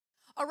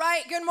All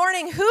right, good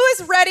morning. Who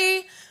is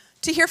ready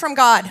to hear from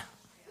God?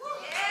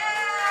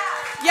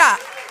 Yeah.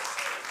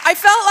 I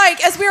felt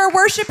like as we were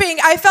worshiping,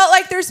 I felt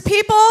like there's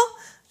people,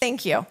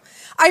 thank you.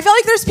 I felt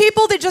like there's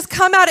people that just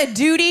come out of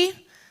duty.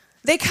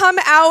 They come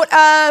out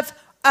of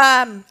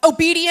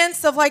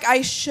obedience of like,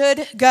 I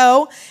should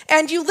go.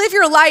 And you live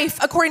your life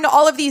according to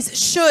all of these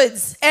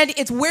shoulds, and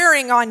it's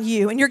wearing on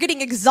you, and you're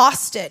getting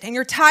exhausted, and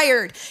you're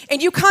tired,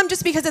 and you come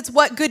just because it's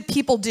what good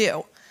people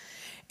do.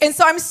 And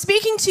so I'm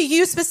speaking to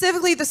you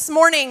specifically this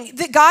morning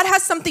that God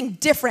has something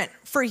different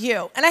for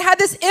you. And I had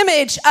this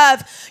image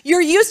of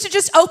you're used to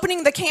just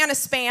opening the can of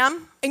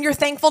Spam and you're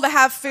thankful to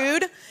have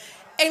food.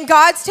 And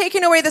God's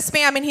taking away the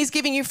Spam and he's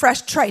giving you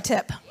fresh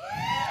tri-tip.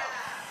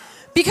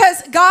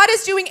 Because God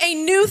is doing a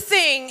new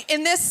thing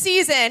in this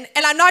season.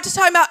 And I'm not just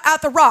talking about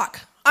at the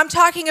Rock. I'm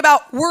talking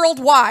about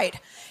worldwide.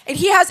 And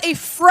he has a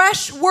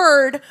fresh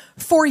word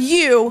for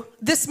you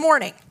this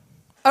morning.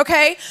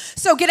 Okay,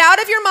 so get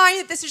out of your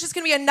mind that this is just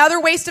going to be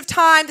another waste of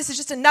time. This is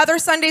just another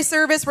Sunday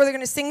service where they're going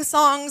to sing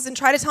songs and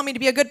try to tell me to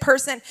be a good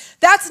person.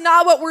 That's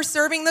not what we're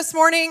serving this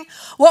morning.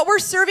 What we're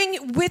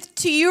serving with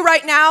to you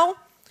right now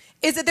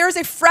is that there's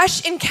a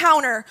fresh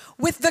encounter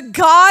with the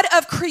God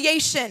of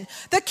creation.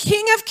 The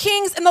King of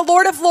Kings and the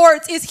Lord of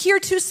Lords is here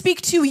to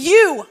speak to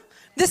you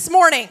this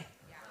morning.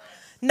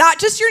 Not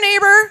just your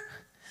neighbor,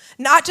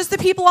 not just the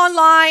people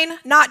online,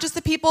 not just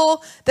the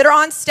people that are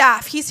on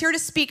staff. He's here to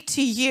speak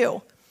to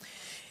you.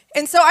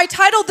 And so I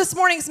titled this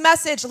morning's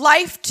message,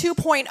 Life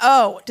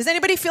 2.0. Does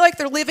anybody feel like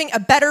they're living a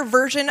better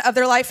version of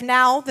their life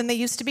now than they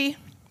used to be?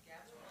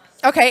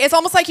 Okay, it's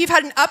almost like you've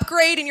had an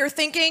upgrade in your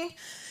thinking,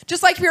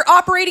 just like your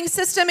operating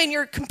system and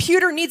your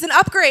computer needs an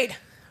upgrade,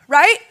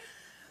 right?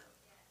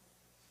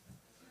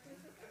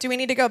 Do we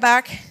need to go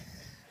back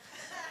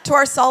to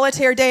our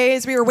solitaire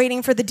days? We were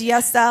waiting for the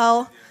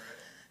DSL.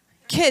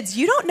 Kids,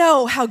 you don't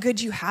know how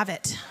good you have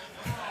it.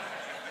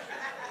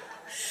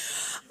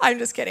 I'm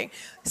just kidding.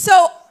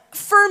 So,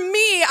 for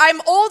me,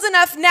 I'm old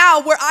enough now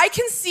where I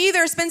can see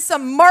there's been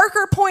some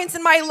marker points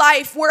in my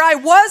life where I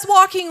was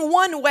walking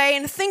one way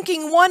and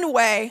thinking one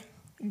way.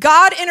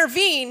 God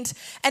intervened,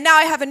 and now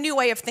I have a new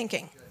way of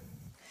thinking.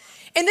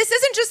 And this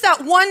isn't just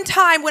that one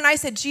time when I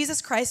said,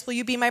 Jesus Christ, will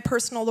you be my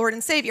personal Lord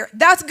and Savior?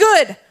 That's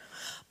good.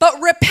 But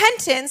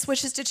repentance,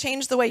 which is to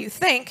change the way you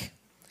think,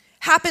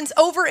 happens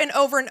over and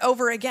over and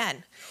over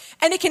again.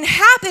 And it can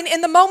happen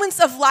in the moments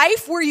of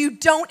life where you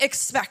don't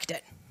expect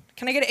it.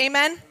 Can I get an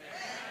amen?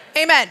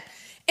 Amen.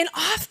 And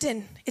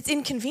often it's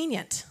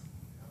inconvenient.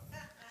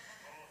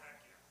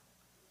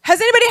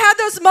 Has anybody had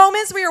those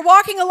moments where you're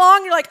walking along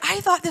and you're like, I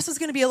thought this was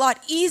going to be a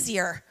lot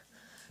easier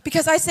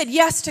because I said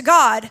yes to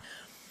God,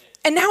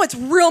 and now it's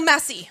real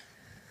messy.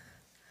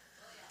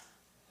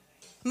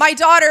 My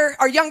daughter,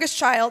 our youngest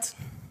child,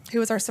 who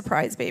was our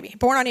surprise baby,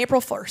 born on April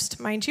 1st,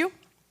 mind you.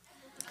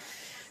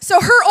 So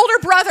her older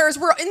brothers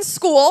were in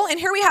school, and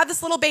here we have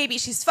this little baby.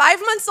 She's 5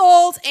 months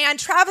old, and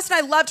Travis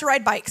and I love to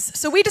ride bikes.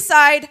 So we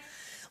decide,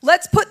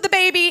 let's put the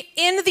baby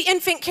in the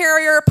infant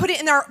carrier, put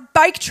it in our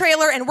bike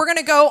trailer, and we're going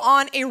to go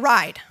on a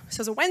ride. So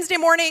it's a Wednesday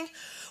morning.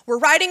 We're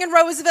riding in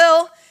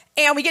Roseville,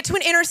 and we get to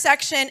an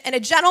intersection, and a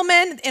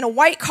gentleman in a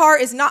white car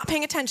is not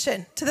paying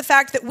attention to the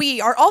fact that we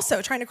are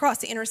also trying to cross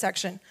the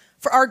intersection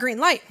for our green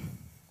light.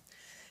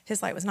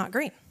 His light was not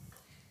green.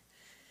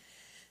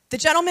 The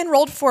gentleman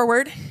rolled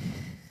forward,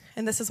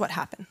 and this is what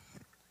happened.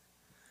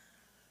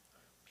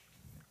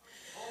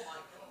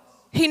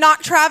 He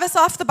knocked Travis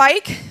off the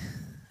bike.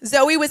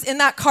 Zoe was in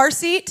that car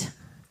seat.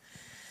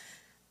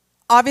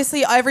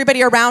 Obviously,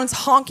 everybody around's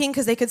honking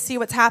because they could see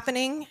what's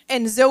happening.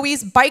 And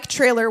Zoe's bike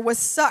trailer was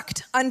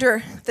sucked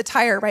under the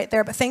tire right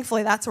there, but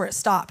thankfully that's where it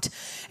stopped.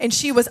 And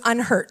she was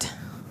unhurt.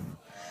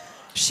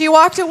 She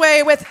walked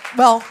away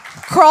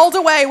crawled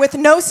away with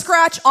no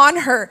scratch on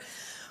her.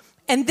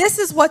 And this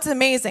is what's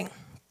amazing.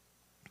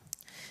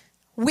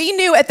 We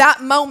knew at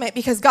that moment,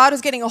 because God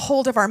was getting a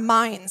hold of our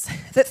minds,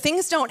 that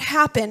things don't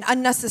happen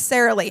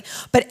unnecessarily,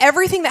 but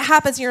everything that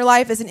happens in your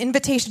life is an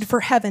invitation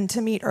for heaven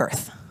to meet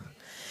earth.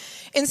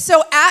 And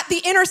so at the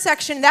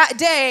intersection that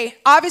day,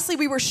 obviously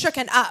we were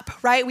shooken up,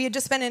 right? We had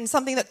just been in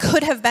something that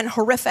could have been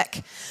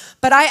horrific.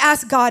 But I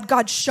asked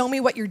God, show me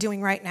what you're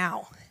doing right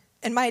now.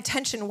 And my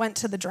attention went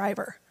to the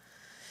driver.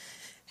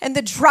 And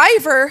the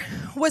driver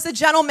was a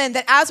gentleman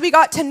that, as we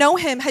got to know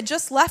him, had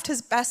just left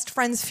his best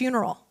friend's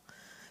funeral.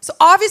 So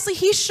obviously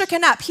he's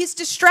shooken up. He's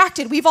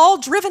distracted. We've all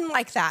driven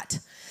like that.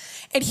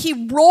 And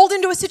he rolled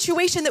into a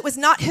situation that was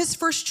not his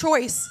first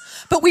choice,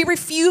 but we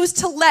refused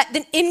to let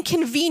the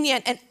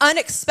inconvenient and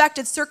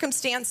unexpected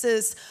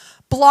circumstances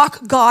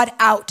block God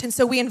out. And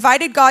so we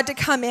invited God to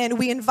come in.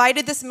 We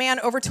invited this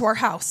man over to our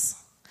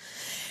house.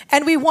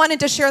 And we wanted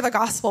to share the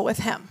gospel with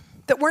him,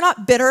 that we're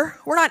not bitter.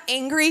 We're not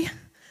angry.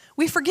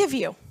 We forgive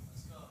you.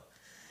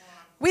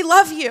 We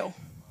love you.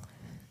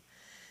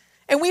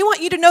 And we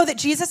want you to know that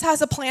Jesus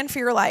has a plan for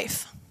your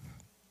life.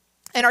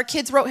 And our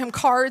kids wrote him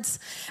cards.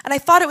 And I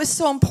thought it was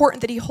so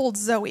important that he holds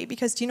Zoe,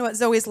 because do you know what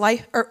Zoe's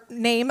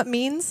name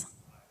means?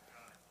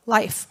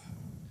 Life.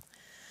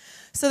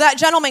 So that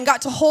gentleman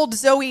got to hold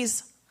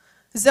Zoe's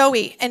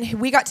Zoe, and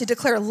we got to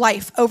declare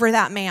life over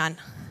that man.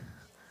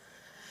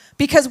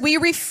 Because we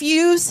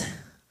refuse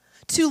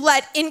to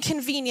let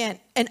inconvenient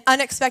and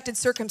unexpected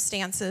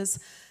circumstances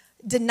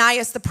deny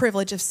us the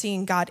privilege of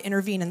seeing God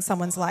intervene in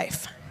someone's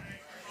life.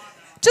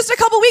 Just a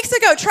couple weeks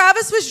ago,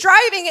 Travis was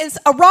driving and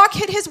a rock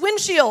hit his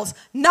windshield.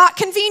 Not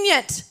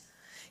convenient.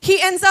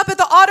 He ends up at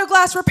the auto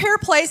glass repair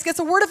place, gets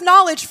a word of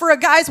knowledge for a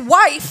guy's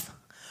wife,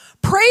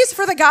 prays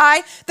for the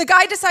guy. The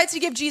guy decides to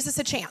give Jesus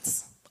a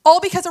chance, all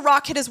because a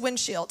rock hit his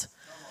windshield.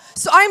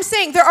 So I'm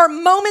saying there are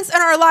moments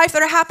in our life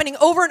that are happening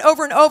over and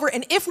over and over,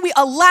 and if we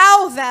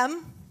allow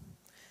them,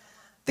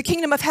 the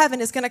kingdom of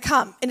heaven is going to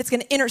come, and it's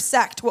going to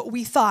intersect what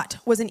we thought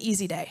was an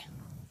easy day.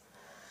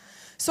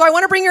 So I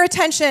want to bring your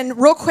attention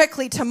real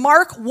quickly to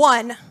Mark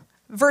 1,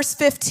 verse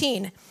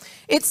 15.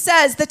 It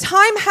says, the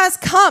time has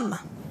come.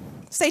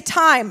 Say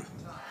time.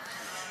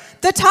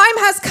 The time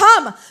has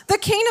come. The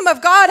kingdom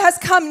of God has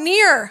come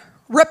near.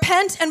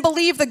 Repent and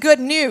believe the good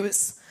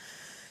news.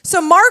 So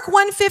Mark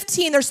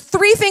 1:15, there's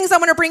three things I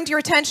want to bring to your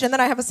attention, and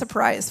then I have a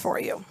surprise for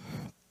you.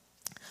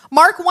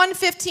 Mark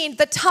 1:15,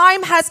 the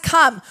time has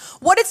come.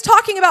 What it's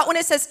talking about when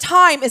it says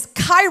time is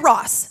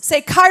kairos.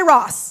 Say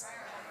kairos.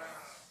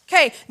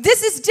 Okay,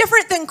 this is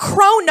different than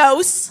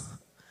chronos,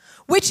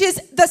 which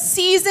is the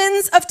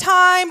seasons of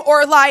time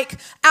or like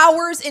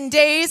hours and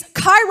days.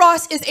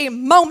 Kairos is a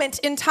moment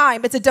in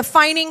time. It's a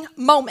defining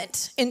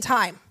moment in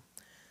time.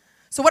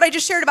 So what I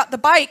just shared about the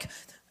bike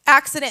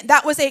accident,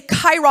 that was a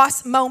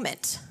kairos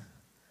moment.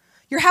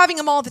 You're having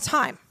them all the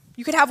time.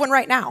 You could have one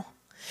right now.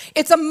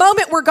 It's a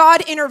moment where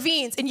God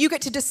intervenes and you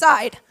get to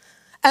decide,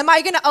 am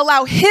I going to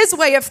allow his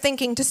way of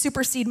thinking to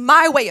supersede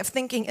my way of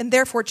thinking and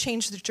therefore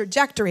change the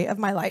trajectory of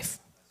my life?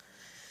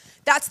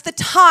 That's the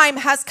time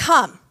has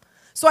come.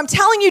 So I'm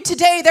telling you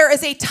today, there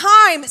is a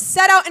time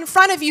set out in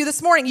front of you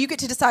this morning. You get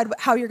to decide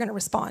how you're going to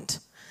respond.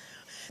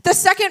 The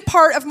second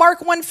part of Mark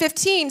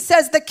 1:15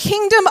 says the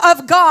kingdom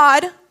of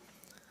God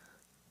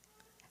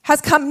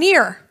has come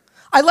near.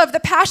 I love the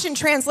Passion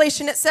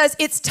Translation. It says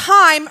it's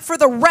time for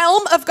the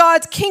realm of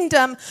God's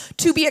kingdom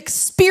to be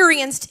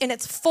experienced in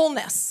its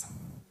fullness.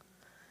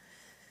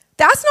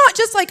 That's not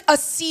just like a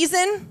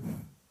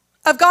season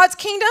of God's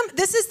kingdom.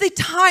 This is the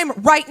time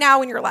right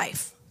now in your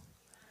life.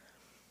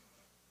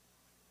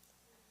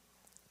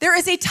 There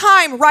is a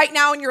time right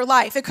now in your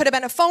life. It could have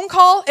been a phone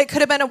call. It could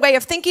have been a way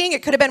of thinking.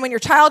 It could have been when your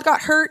child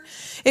got hurt.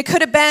 It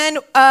could have been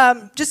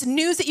just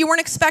news that you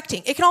weren't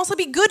expecting. It can also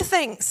be good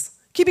things.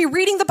 You could be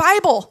reading the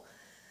Bible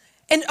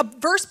and a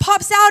verse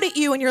pops out at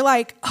you and you're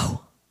like,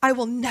 oh, I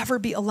will never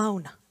be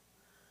alone.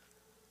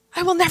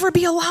 I will never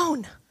be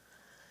alone.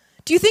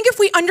 Do you think if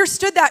we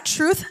understood that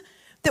truth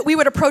that we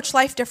would approach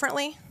life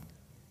differently?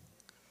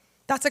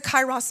 That's a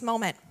kairos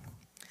moment.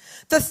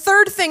 The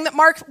third thing that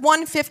Mark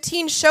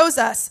 1:15 shows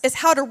us is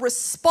how to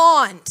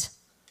respond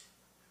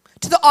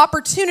to the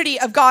opportunity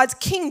of God's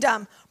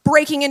kingdom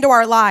breaking into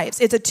our lives.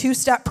 It's a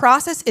two-step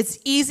process. It's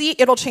easy.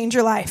 It'll change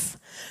your life.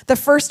 The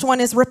first one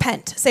is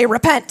repent. Say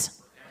repent.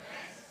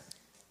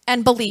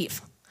 And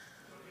believe.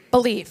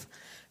 Believe.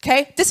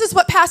 Okay? This is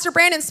what Pastor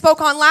Brandon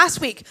spoke on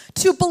last week.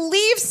 To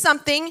believe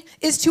something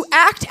is to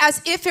act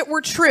as if it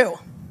were true.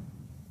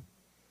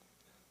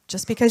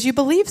 Just because you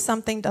believe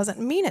something doesn't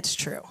mean it's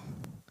true.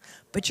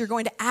 But you're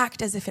going to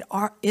act as if it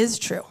is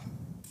true.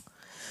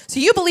 So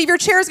you believe your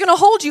chair is going to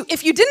hold you.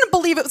 If you didn't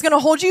believe it was going to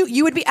hold you,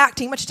 you would be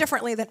acting much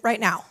differently than right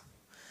now.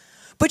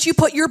 But you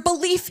put your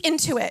belief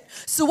into it.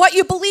 So what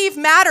you believe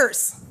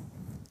matters.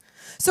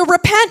 So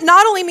repent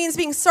not only means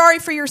being sorry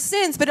for your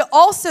sins, but it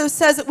also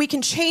says that we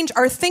can change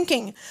our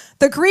thinking.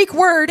 The Greek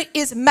word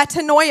is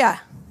metanoia. It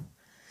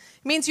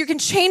means you can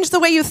change the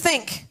way you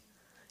think.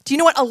 Do you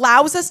know what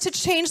allows us to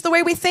change the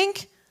way we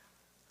think?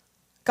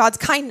 God's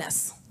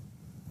kindness.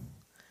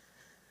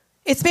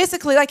 It's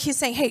basically like he's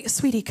saying, hey,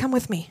 sweetie, come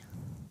with me.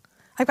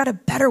 I've got a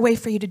better way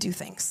for you to do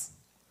things.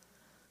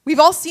 We've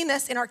all seen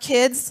this in our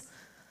kids,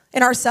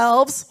 in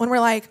ourselves, when we're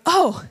like,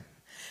 oh,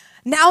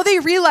 now they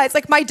realize,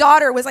 like my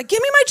daughter was like,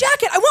 give me my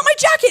jacket. I want my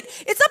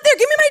jacket. It's up there.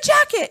 Give me my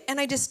jacket.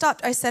 And I just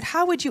stopped. I said,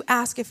 how would you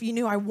ask if you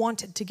knew I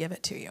wanted to give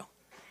it to you?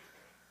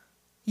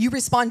 You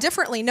respond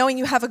differently knowing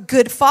you have a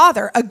good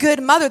father, a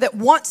good mother that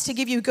wants to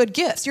give you good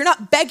gifts. You're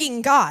not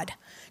begging God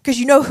because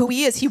you know who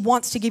he is. He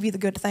wants to give you the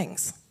good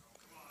things.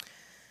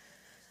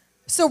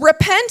 So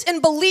repent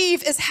and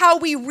believe is how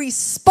we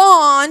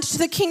respond to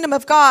the kingdom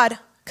of God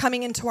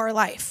coming into our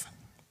life.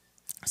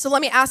 So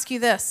let me ask you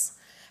this.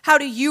 How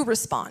do you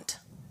respond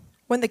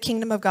when the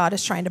kingdom of God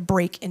is trying to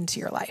break into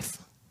your life?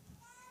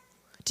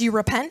 Do you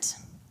repent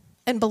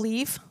and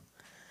believe?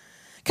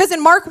 Because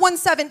in Mark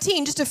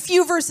 1:17, just a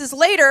few verses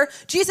later,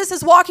 Jesus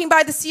is walking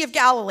by the Sea of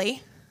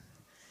Galilee.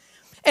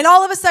 And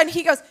all of a sudden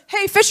he goes,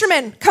 hey,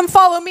 fishermen, come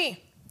follow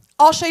me.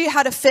 I'll show you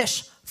how to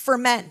fish for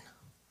men.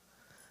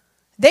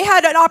 They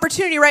had an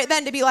opportunity right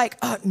then to be like,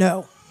 oh,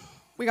 no.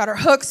 We got our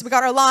hooks, we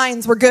got our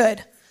lines, we're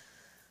good.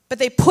 But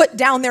they put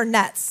down their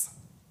nets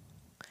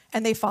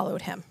and they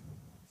followed him.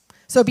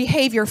 So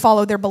behavior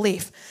followed their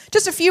belief.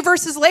 Just a few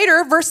verses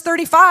later, verse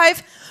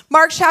 35,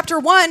 Mark chapter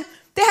 1,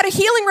 they had a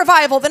healing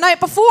revival the night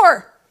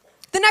before.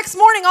 The next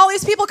morning, all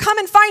these people come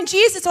and find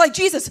Jesus. They're like,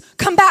 Jesus,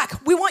 come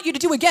back. We want you to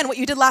do again what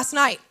you did last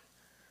night.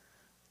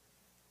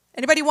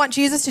 Anybody want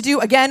Jesus to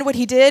do again what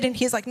he did? And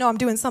he's like, no, I'm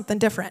doing something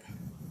different.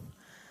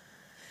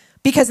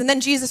 And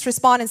then Jesus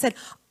responded and said,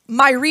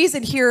 my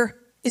reason here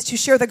is to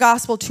share the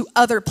gospel to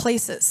other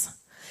places.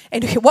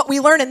 And what we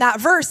learn in that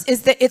verse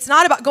is that it's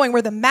not about going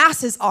where the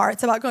masses are.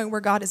 It's about going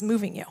where God is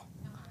moving you.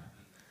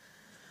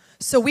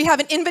 So we have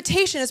an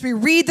invitation as we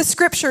read the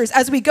scriptures,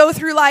 as we go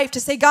through life,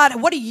 to say,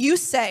 God, what do you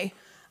say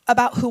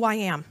about who I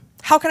am?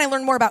 How can I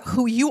learn more about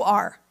who you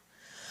are?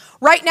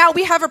 Right now,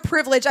 we have a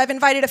privilege. I've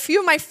invited a few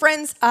of my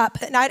friends up,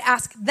 and I'd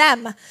ask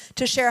them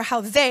to share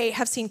how they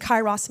have seen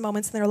Kairos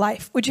moments in their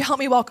life. Would you help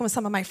me welcome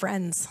some of my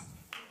friends?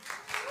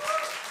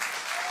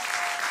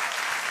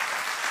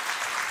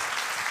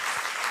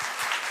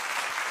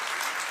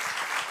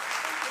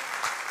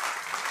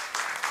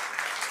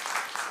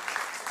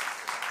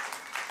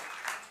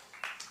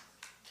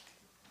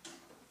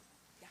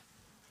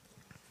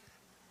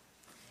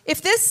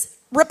 If this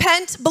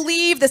repent,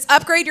 believe, this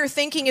upgrade your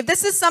thinking, if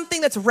this is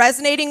something that's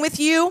resonating with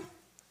you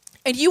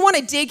and you want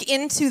to dig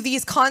into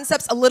these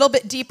concepts a little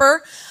bit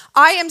deeper,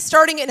 I am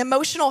starting an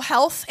emotional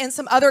health and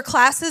some other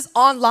classes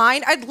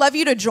online. I'd love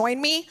you to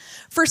join me.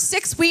 For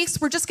 6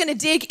 weeks, we're just going to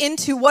dig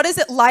into what is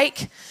it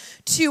like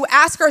to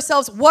ask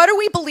ourselves, what do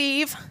we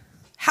believe?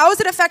 How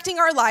is it affecting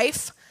our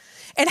life?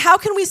 And how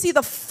can we see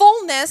the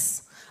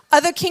fullness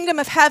of the kingdom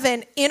of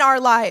heaven in our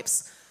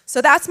lives?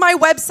 So that's my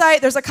website.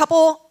 There's a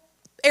couple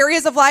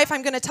areas of life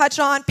I'm going to touch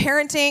on: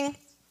 parenting,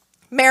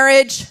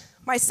 marriage.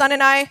 My son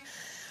and I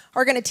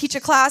are going to teach a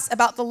class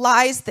about the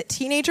lies that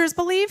teenagers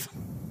believe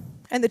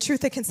and the truth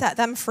that can set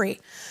them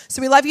free.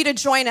 So we love you to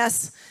join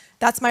us.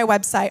 That's my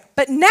website.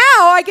 But now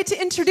I get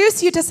to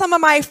introduce you to some of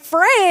my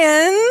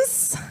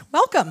friends.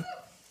 Welcome.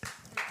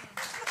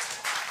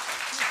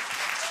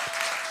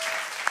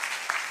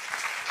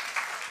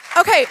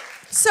 Okay.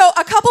 So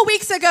a couple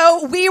weeks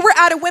ago, we were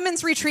at a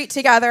women's retreat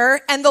together,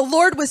 and the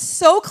Lord was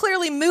so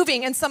clearly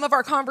moving in some of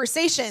our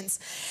conversations.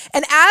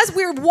 And as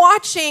we were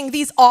watching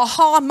these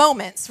aha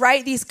moments,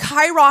 right, these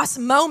Kairos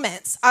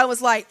moments, I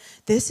was like,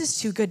 this is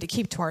too good to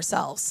keep to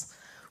ourselves.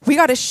 We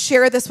got to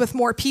share this with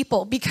more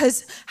people,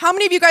 because how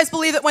many of you guys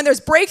believe that when there's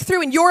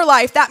breakthrough in your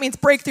life, that means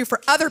breakthrough for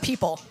other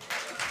people?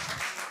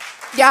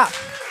 Yeah.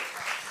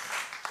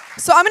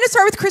 So I'm going to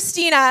start with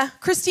Christina.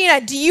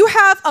 Christina, do you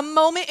have a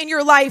moment in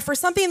your life or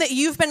something that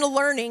you've been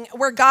learning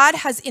where God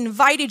has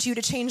invited you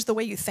to change the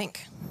way you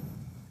think?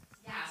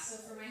 Yeah, so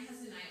for my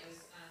husband and I, it was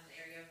the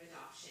area of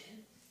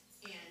adoption.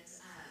 And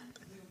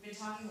we've been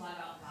talking a lot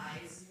about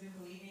lies we've been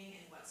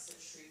believing and what's the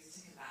truth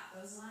to combat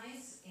those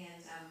lies. And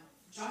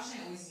Josh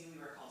and I always knew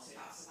we were called to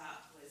adopt, so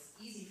that was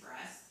easy for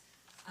us.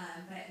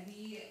 But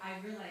I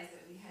realized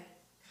that we had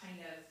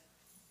kind of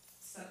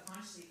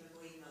subconsciously been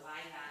believing the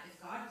lie that if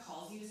God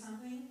calls you to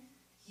something,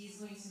 he's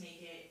going to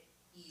make it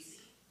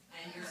easy.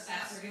 And your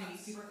steps are going to be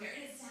super clear.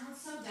 And it sounds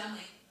so dumb,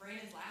 like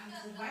Brandon's laughing.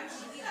 He's like, why would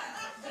you believe that?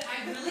 But I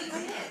really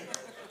did.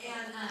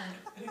 And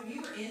when we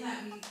were in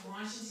that, we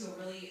launched into a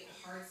really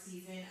hard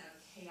season of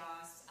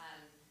chaos.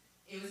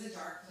 It was a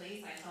dark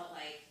place. I felt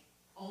like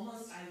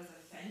almost I was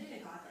offended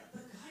at God. Like,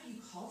 but God,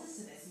 you called us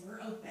to this. We're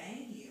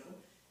obeying you.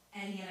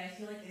 And yet I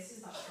feel like this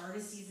is the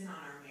hardest season on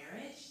our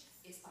marriage.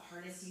 It's the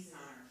hardest season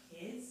on our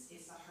kids.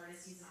 It's the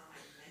hardest season on my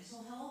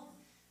mental health.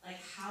 Like,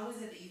 how is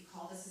it that you've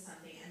called us to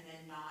something and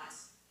then not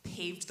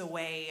paved the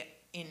way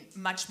in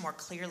much more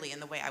clearly in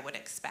the way I would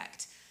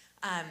expect?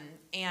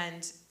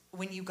 And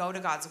when you go to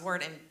God's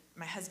word, and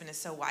my husband is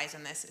so wise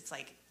in this, it's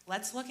like,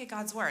 let's look at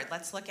God's word.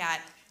 Let's look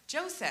at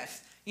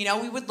Joseph. You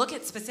know, we would look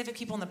at specific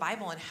people in the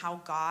Bible and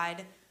how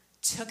God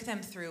took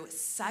them through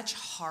such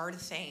hard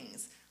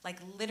things, like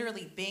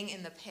literally being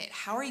in the pit.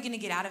 How are you going to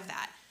get out of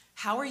that?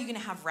 How are you going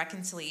to have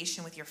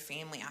reconciliation with your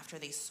family after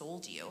they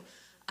sold you?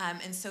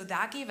 And so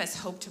that gave us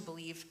hope to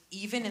believe,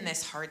 even in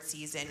this hard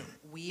season,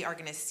 we are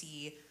going to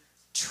see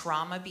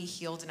trauma be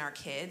healed in our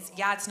kids.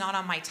 Yeah, it's not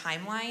on my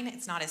timeline.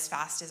 It's not as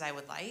fast as I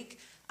would like.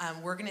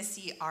 We're going to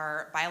see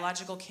our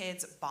biological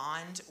kids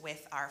bond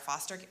with our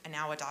foster and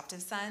now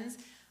adoptive sons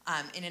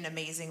in an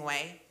amazing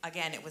way.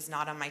 Again, it was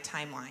not on my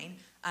timeline.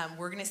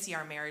 We're going to see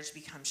our marriage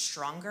become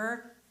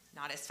stronger,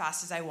 not as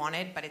fast as I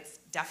wanted, but it's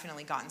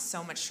definitely gotten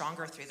so much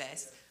stronger through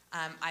this.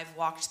 I've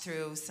walked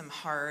through some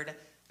hard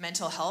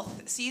mental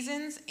health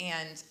seasons,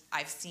 and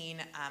I've seen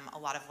a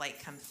lot of light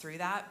come through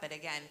that. But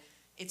again,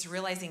 it's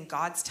realizing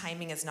God's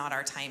timing is not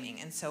our timing.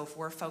 And so if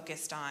we're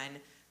focused on,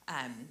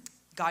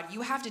 God,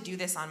 you have to do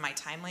this on my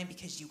timeline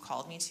because you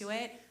called me to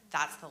it,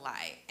 that's the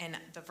lie. And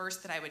the verse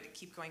that I would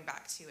keep going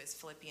back to is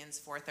Philippians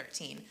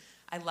 4:13.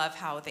 I love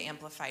how the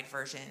Amplified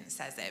Version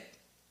says it.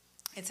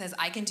 It says,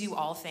 I can do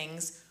all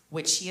things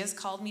which he has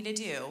called me to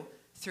do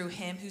through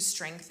him who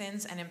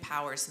strengthens and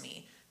empowers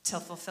me to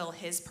fulfill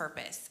his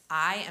purpose.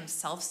 I am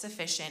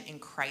self-sufficient in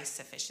Christ's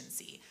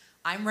sufficiency.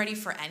 I'm ready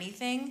for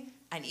anything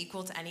and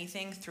equal to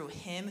anything through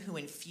him who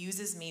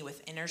infuses me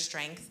with inner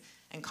strength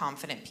and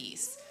confident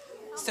peace.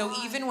 So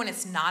even when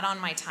it's not on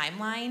my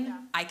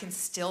timeline, I can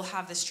still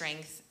have the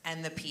strength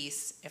and the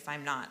peace if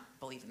I'm not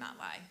believing that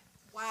lie.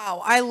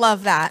 Wow, I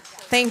love that.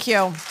 Thank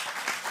you.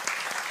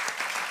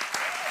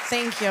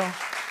 Thank you.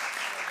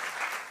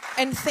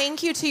 And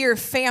thank you to your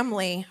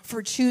family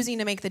for choosing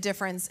to make the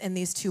difference in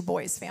these two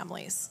boys'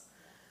 families.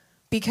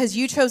 Because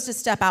you chose to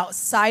step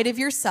outside of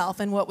yourself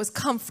and what was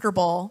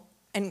comfortable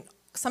and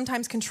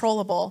sometimes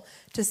controllable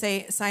to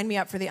say, sign me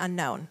up for the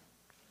unknown.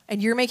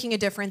 And you're making a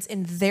difference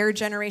in their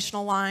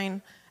generational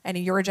line and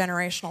in your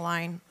generational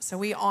line. So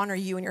we honor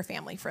you and your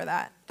family for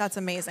that. That's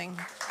amazing.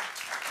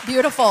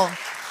 Beautiful.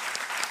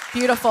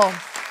 Beautiful.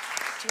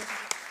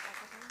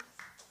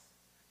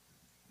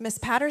 Miss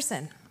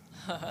Patterson.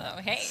 Oh,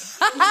 hey.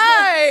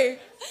 Hi.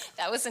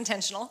 That was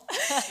intentional.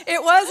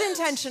 It was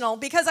intentional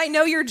because I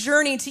know your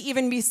journey to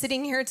even be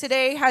sitting here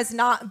today has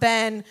not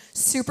been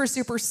super,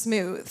 super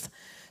smooth.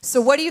 So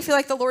what do you feel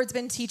like the Lord's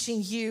been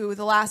teaching you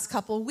the last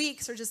couple of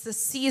weeks or just this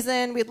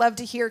season? We'd love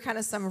to hear kind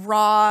of some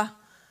raw.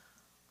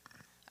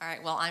 All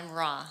right, well, I'm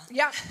raw.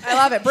 Yeah, I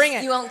love it. Bring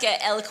it. You won't get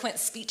eloquent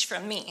speech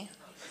from me.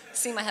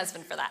 See my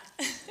husband for that.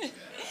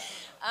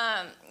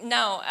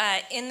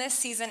 In this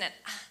season,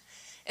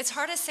 it's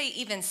hard to say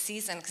even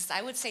season because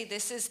I would say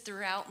this is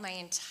throughout my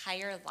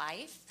entire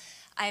life.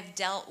 I've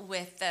dealt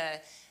with the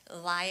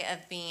lie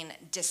of being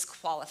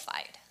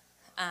disqualified.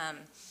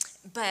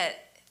 But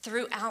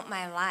throughout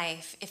my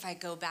life, if I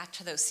go back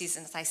to those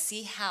seasons, I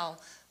see how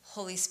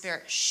Holy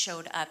Spirit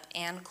showed up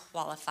and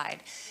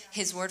qualified.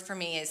 His word for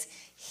me is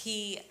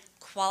He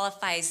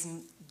qualifies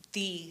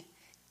me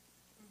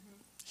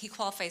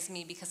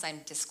because I'm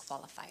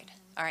disqualified.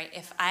 All right,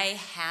 if I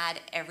had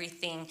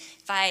everything,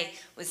 if I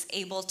was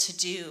able to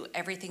do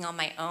everything on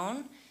my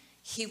own,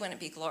 He wouldn't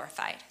be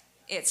glorified.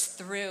 It's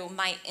through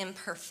my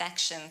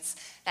imperfections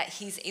that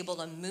He's able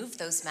to move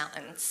those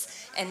mountains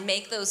and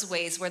make those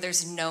ways where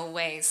there's no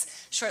ways.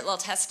 Short little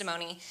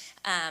testimony,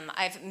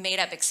 I've made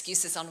up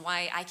excuses on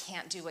why I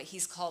can't do what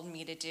He's called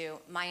me to do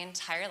my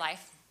entire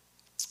life.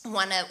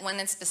 One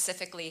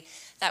specifically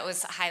that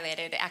was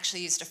highlighted,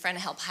 actually used a friend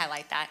to help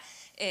highlight that,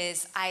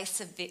 is I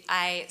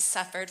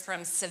suffered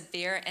from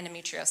severe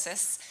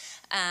endometriosis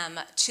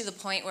to the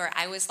point where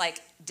I was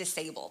like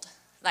disabled,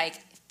 like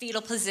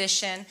fetal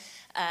position,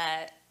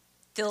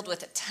 filled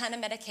with a ton of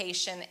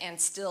medication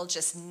and still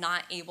just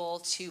not able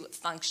to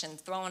function,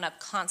 throwing up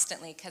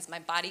constantly because my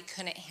body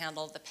couldn't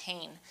handle the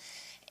pain.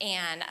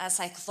 And I was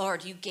like,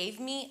 Lord, you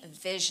gave me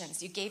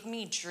visions. You gave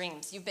me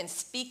dreams. You've been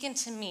speaking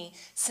to me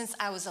since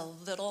I was a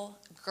little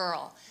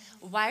girl.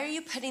 Why are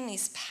you putting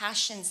these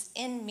passions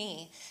in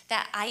me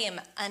that I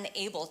am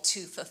unable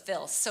to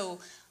fulfill? So,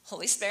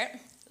 Holy Spirit,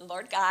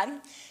 Lord God,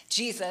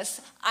 Jesus,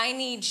 I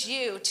need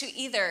you to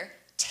either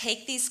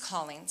take these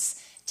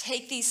callings,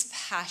 take these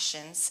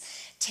passions,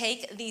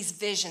 take these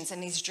visions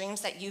and these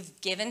dreams that you've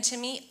given to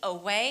me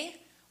away,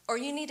 or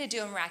you need to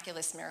do a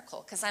miraculous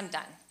miracle because I'm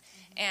done.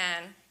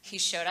 And He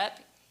showed up.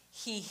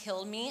 He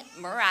healed me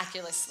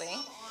miraculously.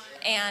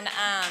 And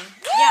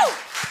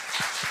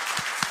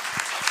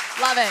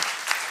Love it.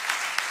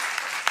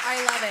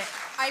 I love it.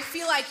 I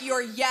feel like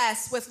your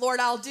yes with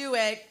Lord, I'll do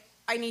it.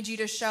 I need you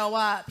to show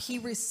up. He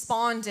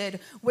responded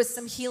with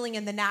some healing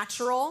in the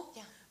natural,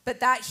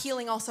 but that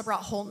healing also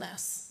brought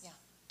wholeness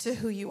to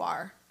who you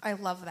are. I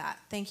love that.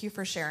 Thank you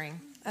for sharing.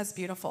 That's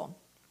beautiful.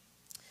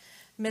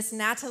 Miss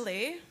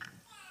Natalie.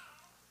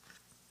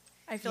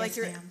 I feel like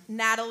you're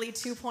Natalie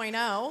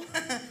 2.0.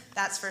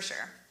 That's for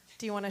sure.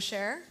 Do you want to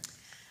share?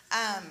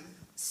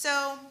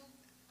 So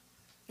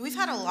we've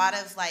had a lot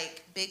of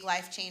like big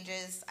life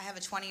changes. I have a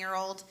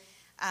 20-year-old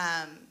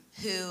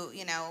who,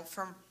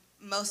 for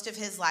most of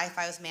his life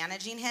I was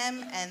managing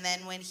him. And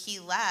then when he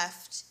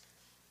left,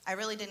 I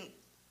really didn't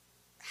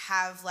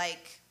have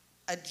like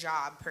a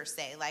job per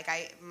se. Like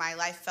my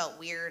life felt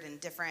weird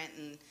and different.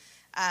 And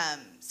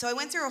so I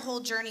went through a whole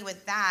journey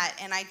with that.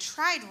 And I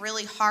tried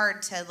really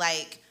hard to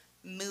like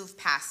move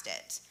past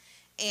it.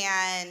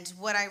 And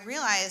what I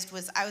realized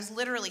was I was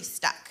literally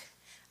stuck.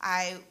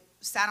 I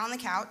sat on the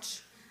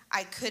couch.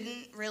 I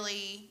couldn't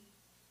really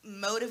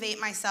motivate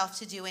myself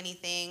to do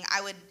anything.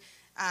 I would,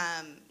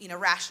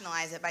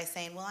 rationalize it by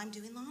saying, well, I'm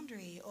doing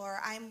laundry or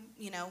I'm,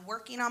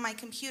 working on my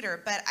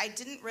computer, but I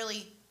didn't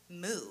really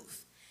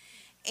move.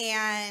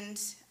 And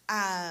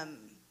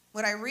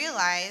what I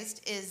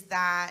realized is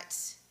that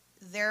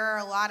there are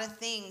a lot of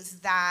things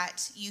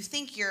that you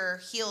think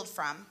you're healed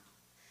from,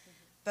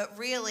 but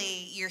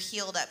really you're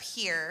healed up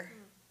here,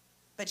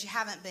 but you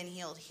haven't been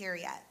healed here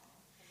yet.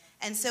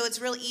 And so it's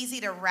real easy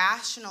to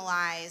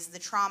rationalize the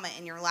trauma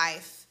in your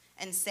life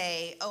and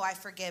say, oh, I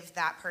forgive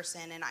that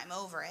person and I'm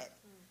over it.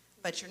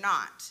 But you're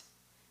not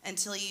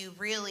until you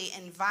really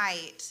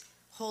invite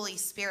Holy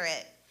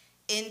Spirit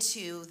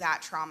into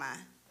that trauma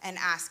and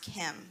ask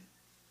Him,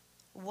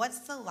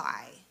 what's the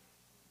lie?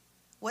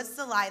 What's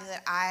the lie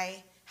that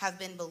I have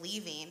been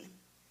believing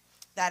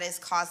that has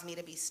caused me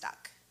to be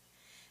stuck?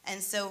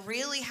 And so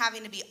really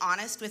having to be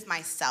honest with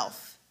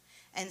myself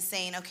and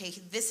saying, okay,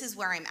 this is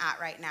where I'm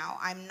at right now.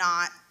 I'm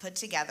not put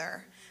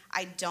together.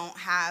 I don't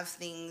have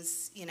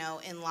things,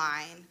 in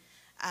line.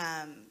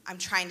 I'm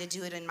trying to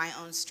do it in my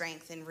own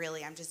strength, and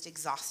really I'm just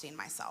exhausting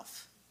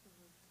myself.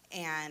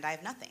 And I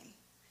have nothing.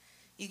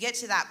 you get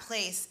to that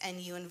place and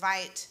you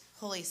invite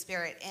Holy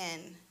Spirit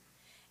in,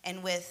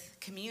 and with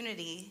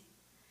community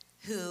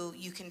who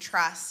you can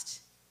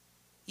trust,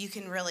 you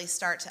can really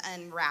start to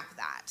unwrap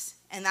that.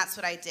 And that's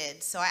what I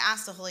did. So I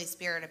asked the Holy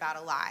Spirit about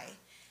a lie,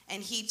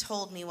 and he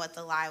told me what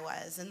the lie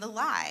was. And the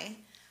lie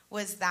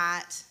was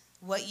that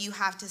what you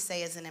have to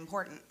say isn't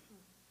important.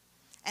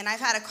 And I've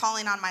had a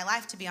calling on my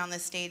life to be on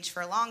this stage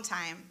for a long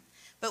time.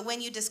 But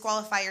when you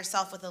disqualify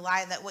yourself with a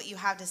lie that what you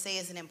have to say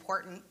isn't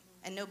important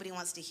and nobody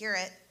wants to hear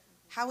it,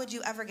 how would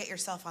you ever get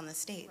yourself on the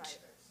stage?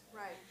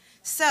 Right.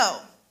 So,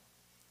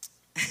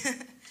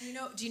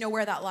 do you know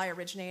where that lie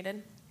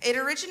originated? It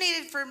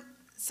originated from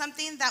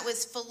something that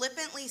was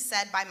flippantly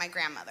said by my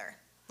grandmother.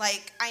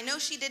 Like, I know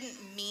she didn't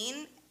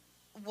mean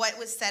what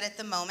was said at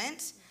the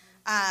moment.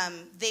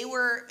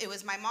 It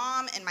was my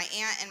mom and my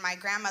aunt and my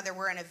grandmother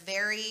were in a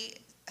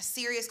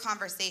serious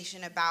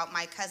conversation about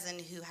my cousin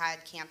who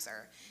had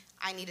cancer.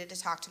 I needed to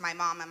talk to my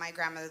mom, and my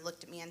grandmother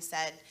looked at me and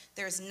said,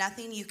 there's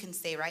nothing you can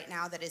say right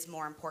now that is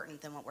more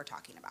important than what we're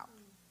talking about.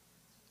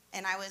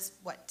 And I was,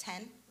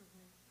 10?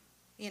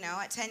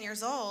 At 10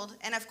 years old.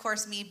 And of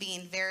course, me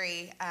being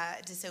very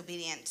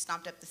disobedient,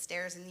 stomped up the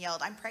stairs and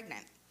yelled, I'm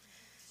pregnant.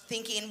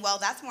 Thinking, well,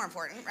 that's more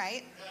important,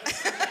 right?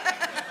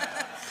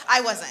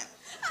 I wasn't.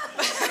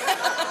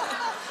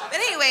 But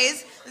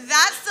anyways,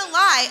 that's the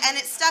lie, and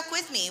it stuck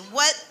with me.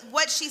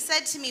 What she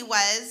said to me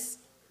was,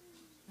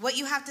 what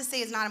you have to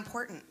say is not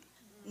important.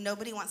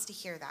 Nobody wants to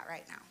hear that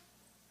right now.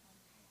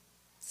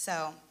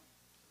 So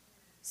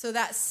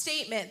that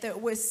statement that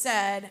was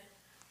said,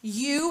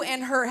 you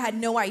and her had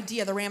no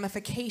idea the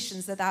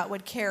ramifications that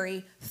would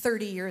carry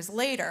 30 years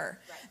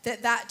later.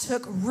 Right. That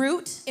took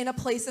root in a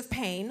place of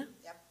pain.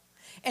 Yep.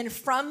 And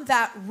from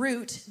that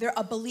root,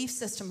 a belief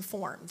system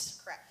formed.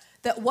 Correct.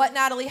 That what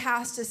Natalie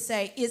has to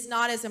say is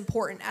not as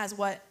important as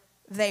what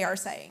they are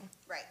saying.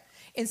 Right.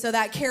 And so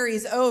that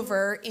carries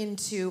over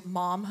into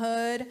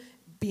momhood,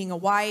 being a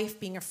wife,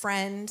 being a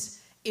friend,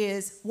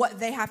 is what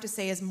they have to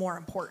say is more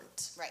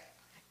important. Right.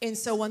 And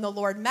so when the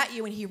Lord met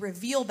you and he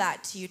revealed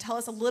that to you, tell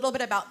us a little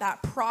bit about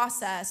that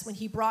process when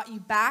he brought you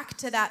back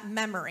to that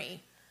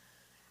memory.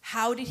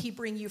 How did he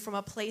bring you from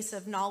a place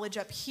of knowledge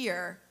up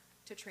here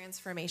to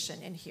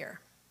transformation in here?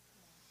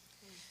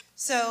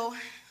 So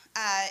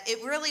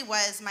it really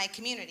was my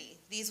community,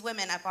 these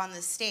women up on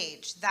the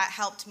stage, that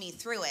helped me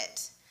through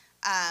it.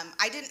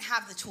 I didn't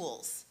have the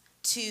tools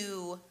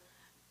to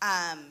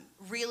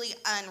really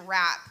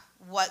unwrap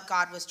what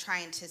God was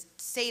trying to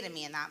say to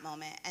me in that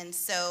moment. And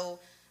so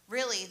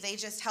really, they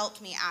just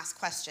helped me ask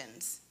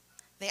questions.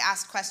 They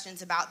asked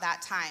questions about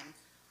that time.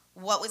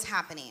 What was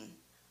happening?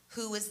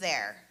 Who was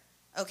there?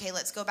 Okay,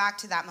 let's go back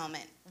to that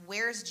moment.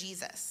 Where's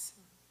Jesus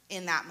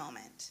in that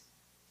moment?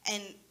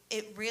 And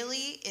it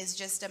really is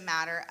just a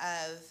matter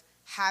of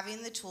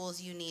having the tools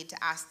you need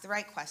to ask the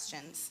right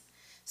questions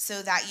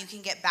so that you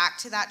can get back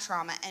to that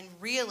trauma. And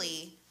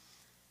really,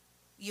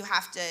 you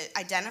have to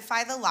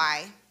identify the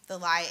lie. The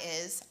lie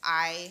is,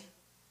 I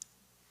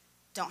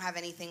don't have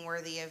anything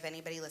worthy of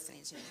anybody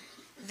listening to me.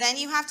 Then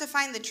you have to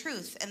find the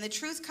truth, and the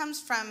truth comes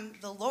from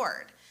the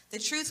Lord. The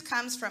truth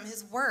comes from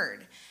his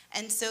word.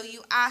 And so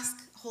you ask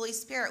Holy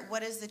Spirit,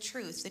 what is the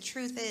truth? The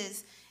truth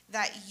is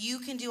that you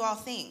can do all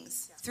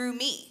things through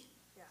me.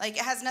 Like,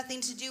 it has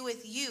nothing to do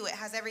with you. It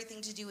has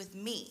everything to do with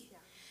me.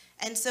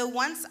 And so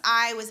once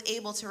I was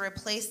able to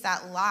replace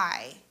that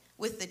lie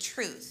with the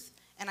truth,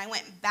 and I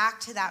went back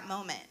to that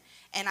moment,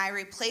 and I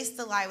replaced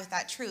the lie with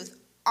that truth,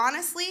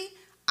 honestly,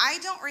 I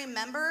don't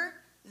remember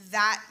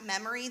that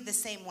memory the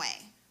same way.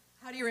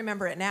 How do you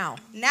remember it now?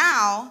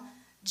 Now,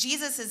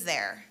 Jesus is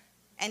there,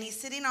 and he's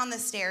sitting on the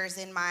stairs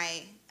in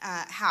my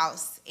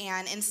house,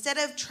 and instead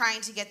of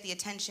trying to get the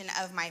attention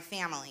of my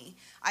family,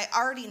 I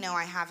already know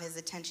I have his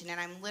attention, and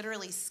I'm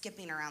literally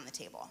skipping around the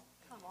table.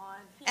 Come on.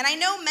 And I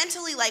know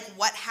mentally, like,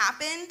 what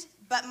happened,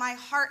 but my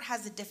heart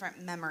has a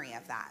different memory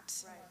of that.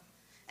 Right.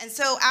 And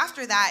so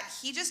after that,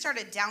 he just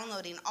started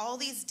downloading all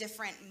these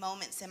different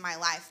moments in my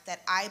life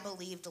that I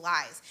believed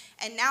lies.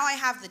 And now I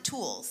have the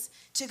tools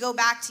to go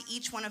back to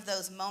each one of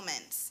those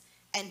moments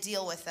and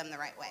deal with them the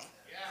right way.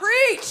 Yeah.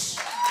 Preach!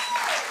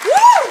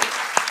 Woo!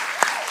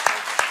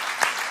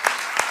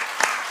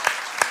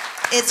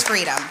 It's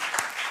freedom.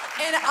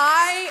 And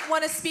I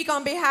want to speak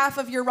on behalf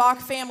of your Rock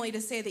family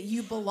to say that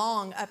you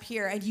belong up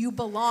here, and you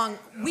belong.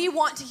 We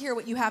want to hear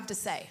what you have to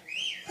say.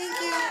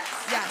 Thank you.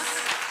 Yes.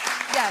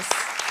 Yes.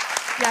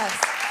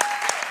 Yes.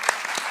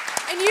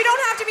 And you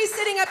don't have to be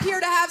sitting up here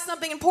to have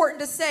something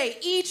important to say.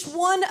 Each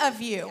one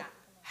of you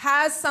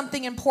has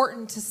something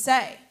important to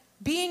say.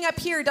 Being up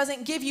here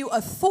doesn't give you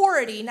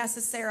authority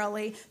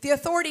necessarily. The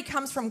authority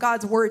comes from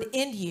God's word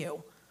in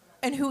you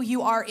and who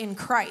you are in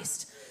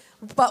Christ.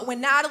 But when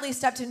Natalie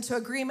stepped into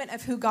agreement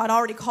of who God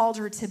already called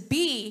her to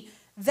be,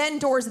 then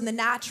doors in the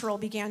natural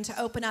began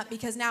to open up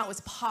because now it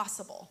was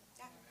possible.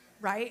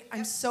 Right?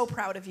 I'm so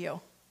proud of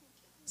you.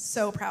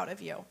 So proud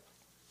of you.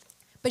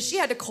 But she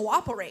had to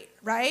cooperate,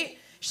 right?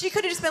 She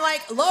could have just been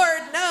like, Lord,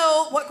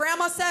 no, what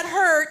grandma said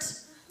hurt.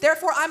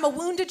 Therefore, I'm a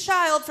wounded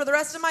child for the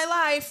rest of my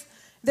life.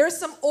 There's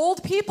some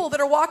old people that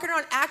are walking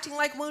around acting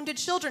like wounded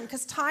children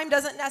because time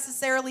doesn't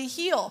necessarily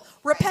heal.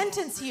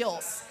 Repentance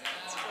heals.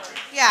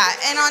 Yeah,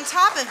 and on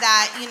top of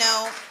that, you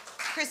know,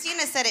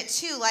 Christina said it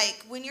too,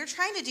 like when you're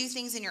trying to do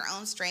things in your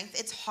own strength,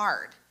 it's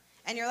hard.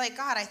 And you're like,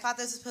 God, I thought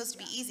this was supposed to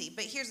be easy.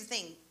 But here's the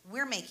thing,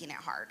 we're making it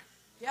hard.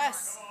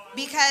 Yes.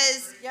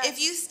 Because Yes.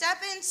 if you step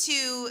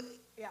into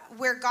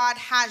where God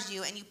has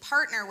you and you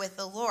partner with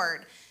the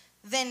Lord,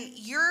 then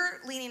you're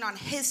leaning on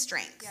his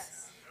strength.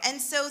 Yes. And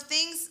so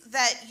things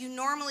that you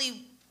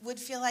normally would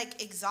feel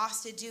like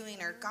exhausted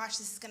doing, or gosh,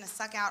 this is going to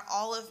suck out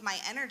all of my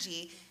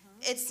energy,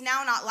 it's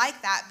now not like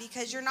that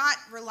because you're not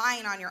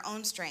relying on your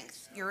own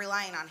strength. You're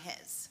relying on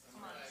his.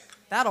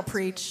 That'll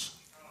preach.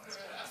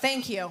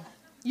 Thank you.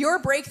 Your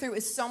breakthrough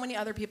is so many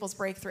other people's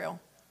breakthrough.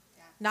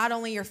 Not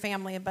only your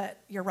family, but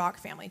your rock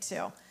family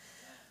too.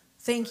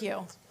 Thank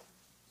you.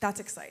 That's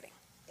exciting.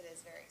 It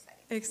is very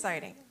exciting.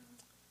 Exciting.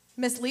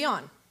 Miss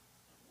Leon,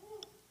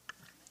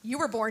 you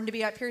were born to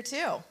be up here too.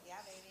 Yeah,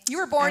 baby. You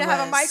were born I to have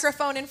a was.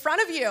 microphone in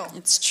front of you.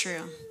 It's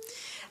true.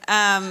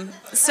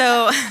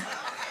 So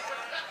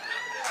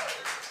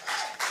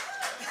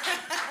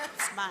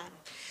it's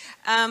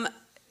mine.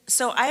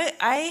 So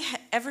I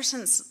ever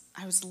since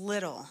I was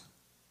little,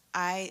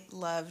 I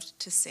loved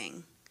to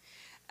sing.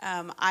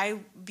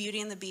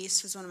 Beauty and the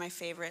Beast was one of my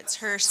favorites.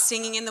 Her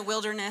singing in the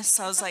wilderness,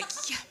 I was like,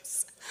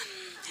 yes.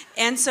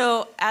 And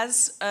so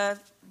as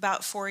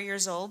about 4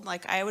 years old,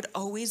 like I would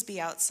always be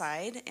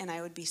outside and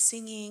I would be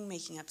singing,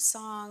 making up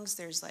songs.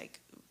 There's like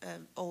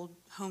old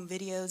home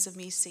videos of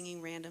me singing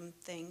random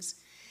things.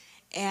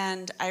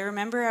 And I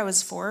remember I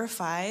was 4 or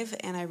 5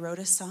 and I wrote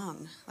a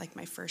song, like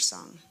my first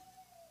song.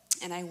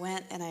 And I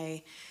went and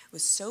I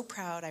was so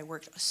proud. I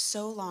worked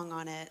so long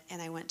on it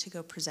and I went to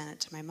go present it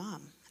to my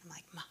mom. I'm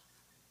like, Mom,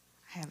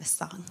 I have a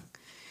song.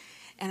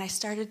 And I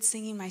started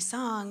singing my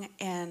song,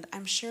 and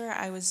I'm sure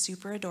I was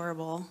super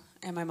adorable,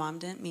 and my mom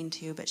didn't mean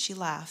to, but she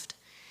laughed.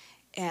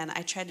 And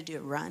I tried to do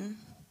a run,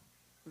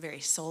 very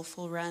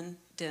soulful run,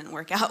 didn't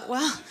work out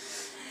well.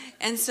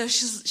 And so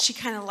she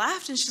kind of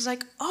laughed, and she's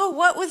like, oh,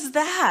 what was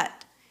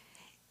that?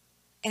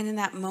 And in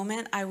that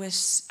moment, I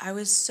was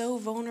so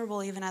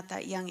vulnerable even at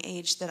that young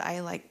age that I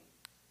like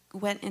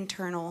went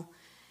internal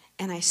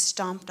and I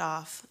stomped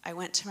off. I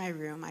went to my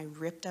room, I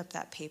ripped up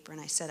that paper, and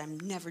I said, I'm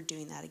never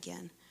doing that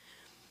again.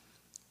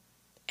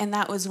 And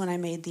that was when I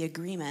made the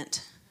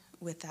agreement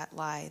with that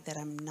lie that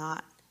I'm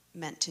not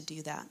meant to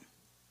do that.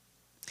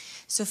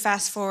 So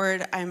fast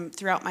forward,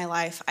 throughout my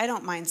life, I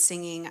don't mind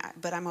singing,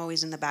 but I'm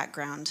always in the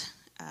background.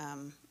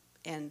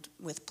 And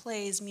with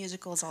plays,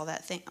 musicals, all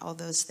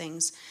those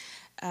things.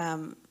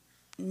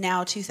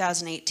 Now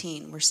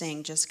 2018, we're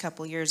saying just a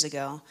couple years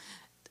ago,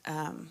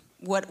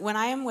 when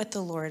I am with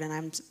the Lord and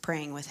I'm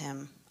praying with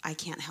him, I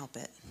can't help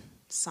it.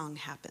 Song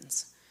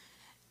happens.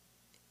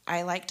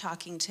 I like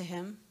talking to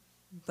him,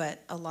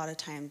 but a lot of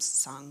times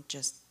song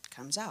just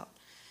comes out.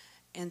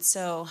 And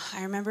so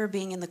I remember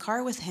being in the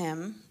car with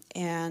him,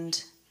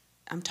 and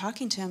I'm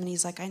talking to him, and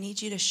he's like, I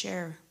need you to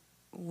share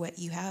what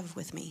you have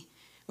with me,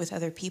 with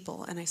other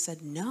people. And I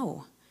said,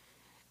 no,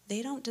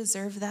 they don't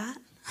deserve that.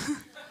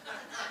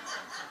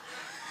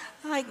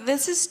 Like,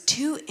 this is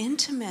too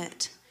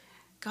intimate.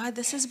 God,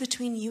 this is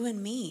between you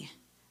and me.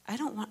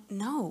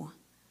 No.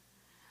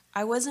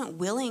 I wasn't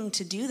willing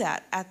to do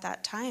that at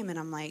that time, and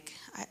I'm like,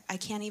 I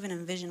can't even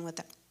envision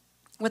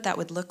what that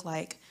would look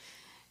like.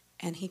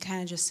 And he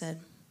kind of just said,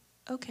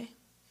 okay.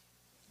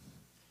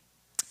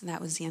 And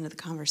that was the end of the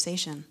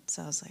conversation.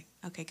 So I was like,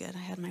 okay, good, I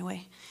had my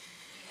way.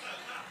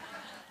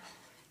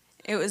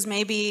 It was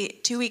maybe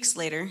 2 weeks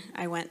later,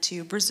 I went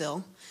to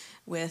Brazil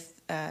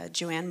with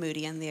Joanne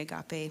Moody and the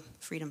Agape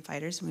Freedom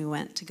Fighters, and we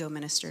went to go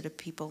minister to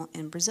people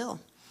in Brazil.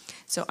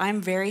 So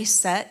I'm very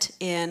set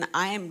in,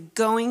 I am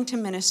going to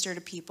minister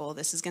to people.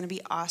 This is going to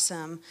be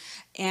awesome.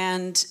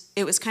 And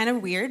it was kind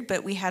of weird,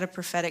 but we had a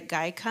prophetic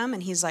guy come,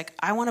 and he's like,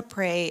 I want to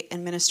pray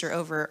and minister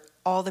over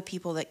all the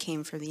people that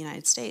came from the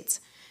United States.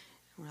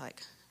 And we're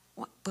like,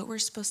 what? But we're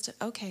supposed to,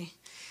 okay.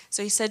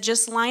 So he said,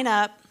 just line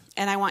up,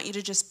 and I want you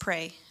to just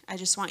pray. I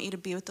just want you to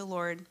be with the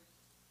Lord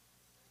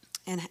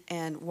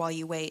and while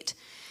you wait.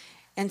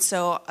 And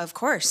so, of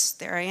course,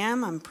 there I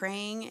am. I'm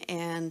praying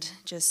and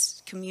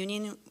just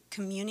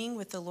communing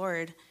with the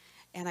Lord,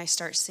 and I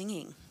start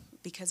singing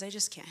because I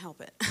just can't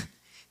help it.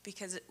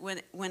 Because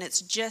when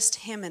it's just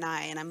him and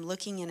I'm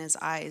looking in his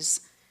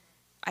eyes,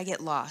 I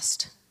get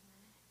lost.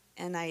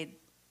 And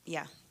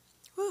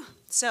Whew.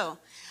 So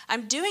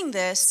I'm doing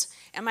this,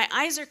 and my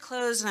eyes are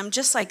closed, and I'm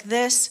just like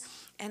this,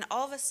 and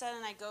all of a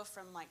sudden I go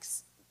from like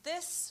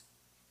this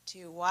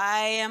to why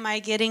am I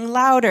getting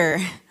louder?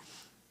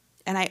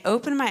 And I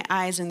open my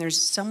eyes, and there's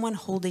someone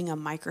holding a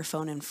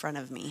microphone in front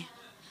of me.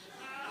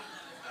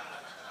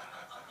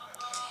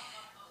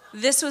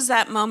 This was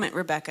that moment,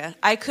 Rebecca.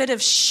 I could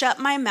have shut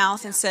my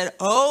mouth and said,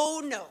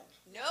 oh, no.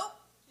 Nope.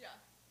 Yeah.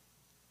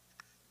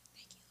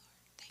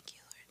 Thank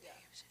you, Lord. Yeah.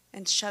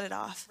 And shut it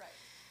off. Right.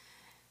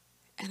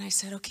 And I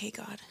said, okay,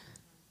 God.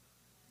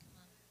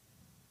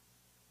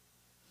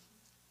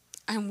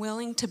 I'm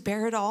willing to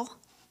bear it all.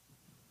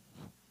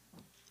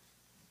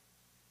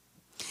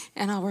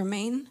 And I'll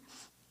remain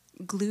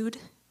glued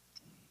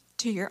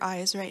to your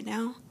eyes right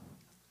now.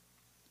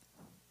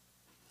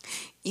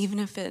 Even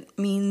if it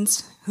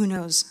means, who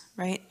knows,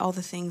 right? All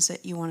the things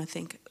that you want to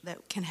think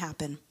that can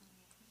happen.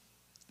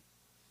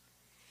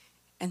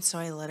 And so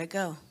I let it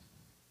go.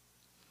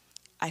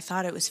 I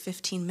thought it was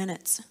 15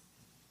 minutes.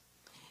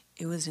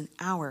 It was an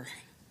hour.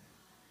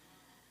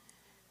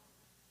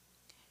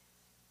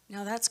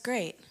 Now that's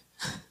great.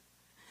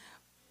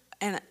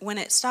 And when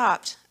it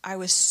stopped, I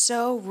was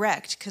so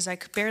wrecked because I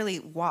could barely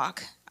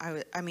walk.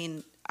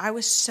 I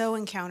was so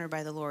encountered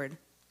by the Lord.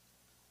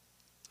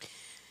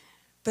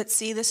 But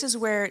see, this is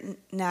where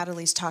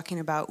Natalie's talking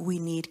about we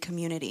need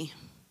community.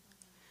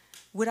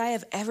 Would I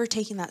have ever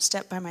taken that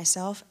step by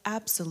myself?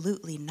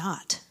 Absolutely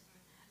not.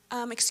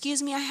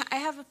 Excuse me, I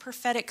have a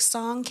prophetic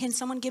song. Can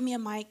someone give me a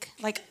mic?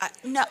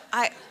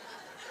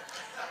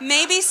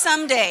 Maybe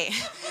someday,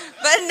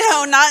 but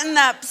no, not in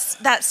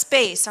that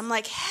space. I'm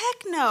like,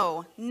 heck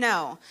no.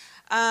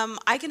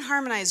 I can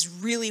harmonize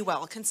really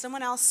well. Can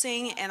someone else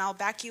sing and I'll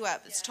back you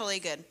up? It's totally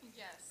good.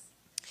 Yes.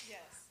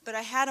 But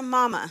I had a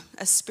mama,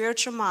 a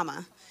spiritual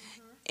mama,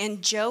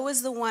 and Joe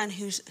was the one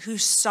who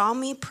saw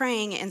me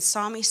praying and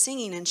saw me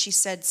singing, and she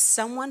said,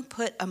 someone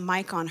put a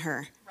mic on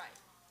her. Right.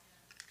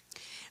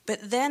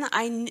 But then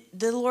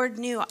the Lord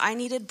knew I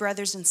needed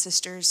brothers and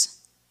sisters,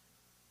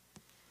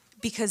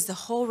 because the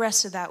whole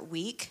rest of that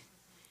week,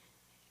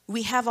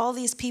 we have all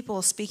these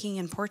people speaking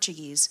in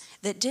Portuguese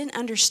that didn't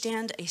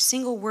understand a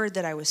single word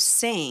that I was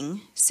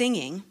singing.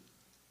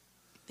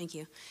 Thank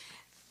you.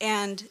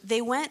 And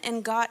they went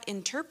and got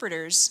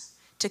interpreters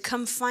to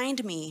come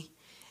find me,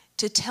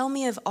 to tell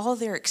me of all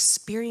their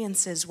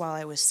experiences while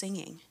I was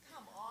singing.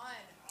 Come on.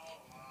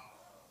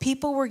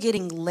 People were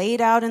getting laid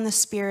out in the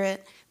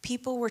spirit.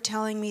 People were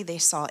telling me they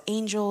saw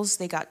angels.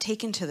 They got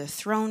taken to the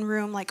throne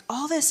room. Like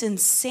all this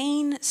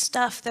insane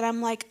stuff that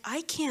I'm like,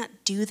 I can't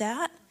do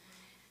that.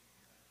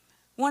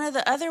 One of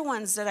the other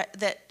ones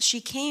that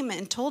she came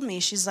and told me,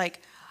 she's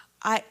like,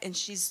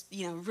 she's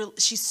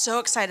so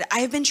excited.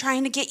 I've been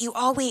trying to get you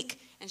all week.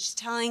 And she's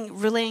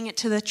relaying it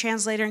to the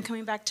translator and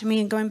coming back to me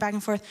and going back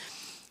and forth.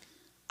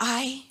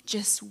 I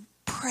just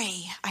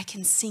pray I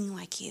can sing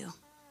like you.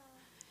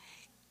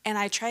 And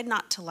I tried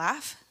not to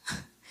laugh.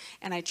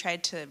 And I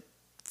tried to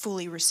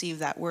fully receive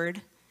that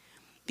word,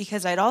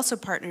 because I'd also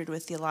partnered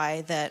with the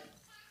lie that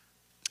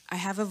I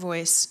have a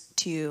voice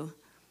to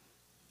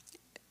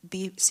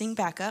sing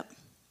backup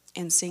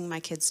and sing my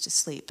kids to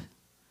sleep.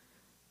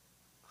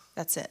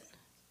 That's it.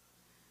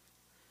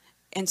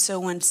 And so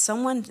when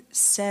someone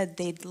said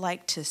they'd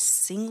like to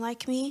sing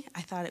like me,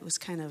 I thought it was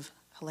kind of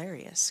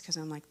hilarious, because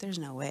I'm like, there's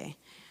no way.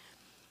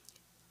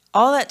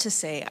 All that to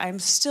say, I'm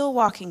still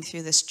walking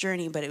through this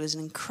journey, but it was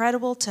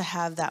incredible to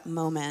have that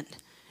moment,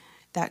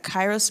 that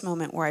Kairos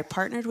moment where I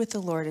partnered with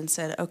the Lord and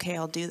said, okay,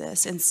 I'll do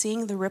this. And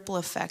seeing the ripple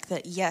effect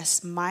that,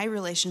 yes, my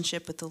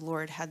relationship with the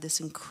Lord had this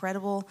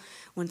incredible,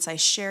 once I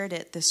shared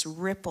it, this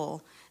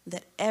ripple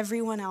that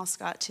everyone else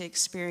got to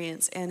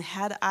experience. And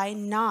had I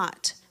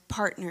not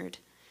partnered,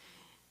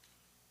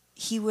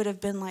 he would have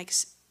been like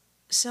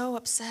so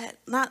upset,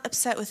 not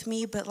upset with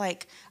me, but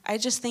like, I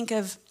just think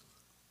of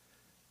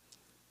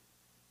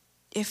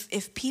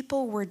if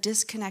people were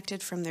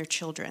disconnected from their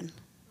children,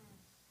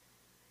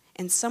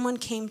 and someone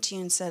came to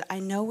you and said, I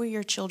know where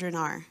your children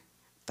are,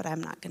 but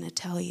I'm not going to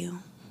tell you.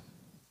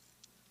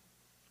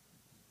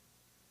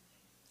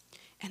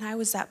 And I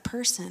was that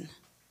person.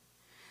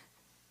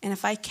 And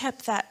if I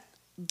kept that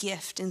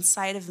gift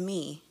inside of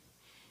me,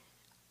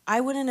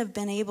 I wouldn't have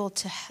been able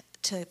to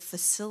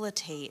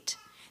facilitate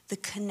the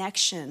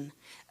connection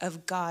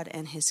of God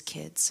and his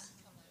kids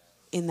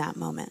in that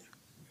moment.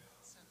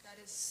 That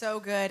is so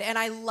good. And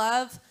I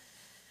love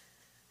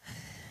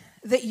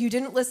that you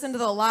didn't listen to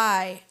the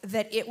lie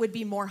that it would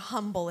be more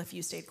humble if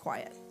you stayed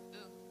quiet.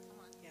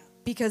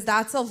 Because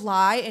that's a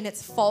lie, and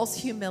it's false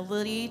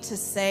humility to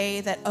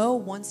say that, oh,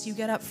 once you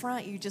get up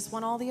front, you just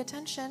want all the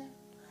attention.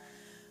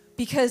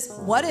 Because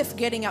what if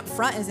getting up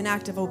front is an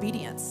act of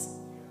obedience?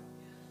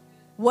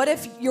 What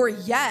if your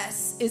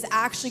yes is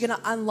actually going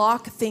to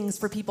unlock things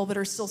for people that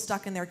are still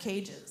stuck in their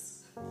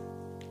cages?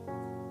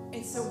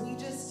 And so we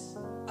just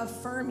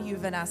affirm you,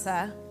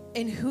 Vanessa,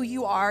 in who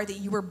you are, that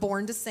you were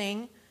born to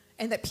sing,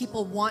 and that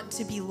people want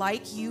to be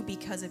like you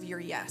because of your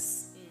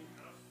yes.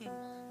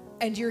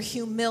 And your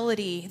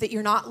humility, that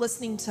you're not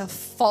listening to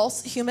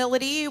false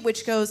humility,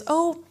 which goes,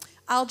 oh,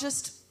 I'll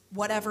just,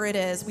 whatever it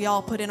is, we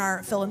all put in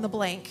our fill in the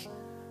blank.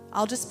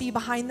 I'll just be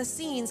behind the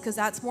scenes because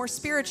that's more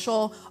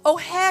spiritual. Oh,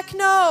 heck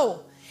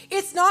no.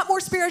 It's not more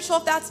spiritual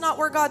if that's not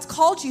where God's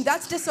called you.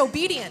 That's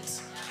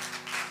disobedient.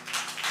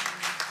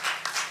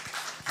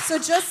 So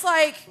just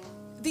like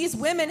these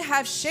women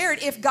have shared,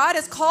 if God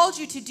has called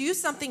you to do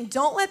something,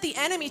 don't let the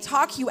enemy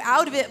talk you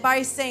out of it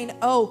by saying,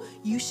 oh,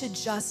 you should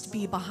just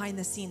be behind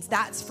the scenes.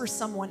 That's for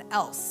someone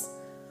else.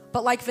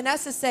 But like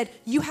Vanessa said,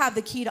 you have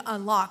the key to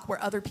unlock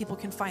where other people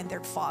can find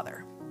their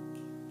father.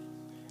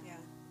 Yeah.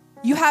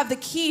 You have the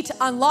key to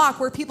unlock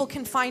where people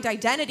can find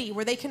identity,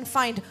 where they can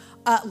find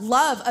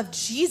love of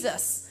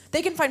Jesus.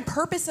 They can find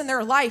purpose in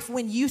their life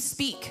when you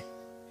speak.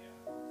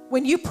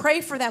 When you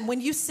pray for them,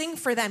 when you sing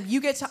for them, you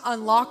get to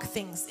unlock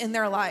things in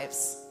their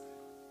lives.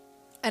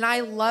 And I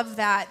love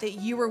that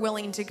you were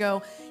willing to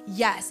go,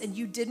 yes, and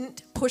you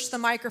didn't push the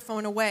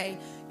microphone away.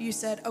 You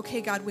said,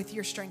 okay, God, with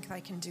your strength,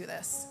 I can do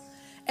this.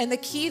 And the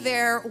key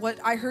there, what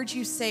I heard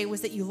you say was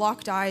that you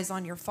locked eyes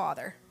on your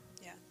Father.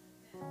 Yeah.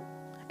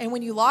 And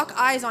when you lock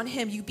eyes on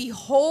him, you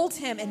behold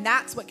him, and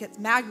that's what gets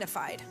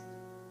magnified.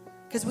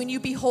 Because when you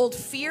behold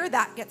fear,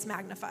 that gets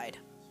magnified.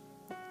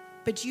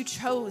 But you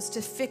chose to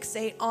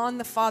fixate on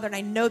the Father, and I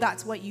know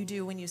that's what you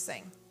do when you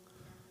sing.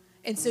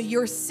 And so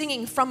you're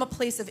singing from a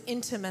place of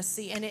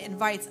intimacy, and it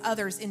invites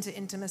others into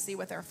intimacy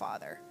with their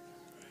Father.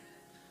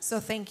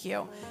 So thank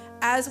you.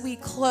 As we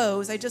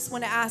close, I just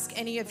want to ask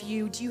any of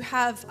you, do you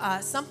have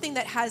something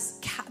that has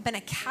been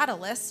a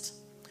catalyst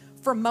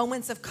for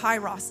moments of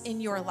kairos in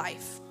your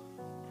life?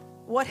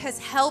 What has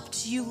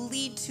helped you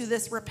lead to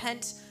this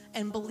repent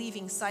and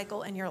believing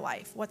cycle in your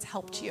life? What's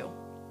helped you?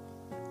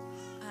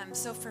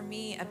 So for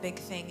me, a big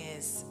thing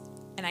is,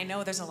 and I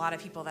know there's a lot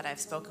of people that I've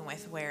spoken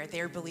with where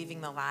they're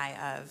believing the lie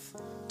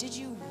of, did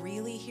you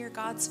really hear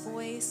God's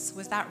voice?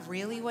 Was that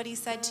really what he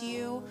said to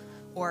you?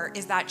 Or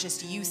is that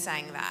just you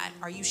saying that?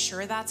 Are you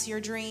sure that's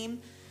your dream?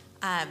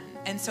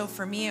 And so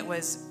for me, it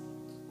was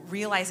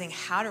realizing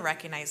how to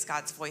recognize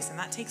God's voice, and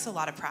that takes a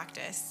lot of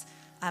practice.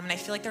 And I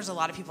feel like there's a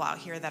lot of people out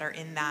here that are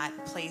in that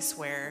place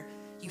where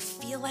you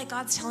feel like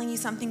God's telling you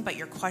something, but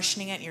you're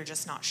questioning it and you're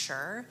just not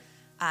sure.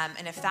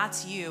 And if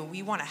that's you,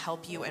 we want to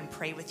help you and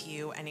pray with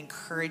you and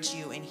encourage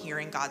you in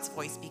hearing God's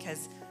voice,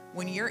 because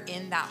when you're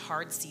in that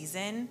hard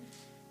season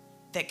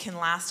that can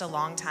last a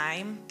long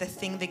time, the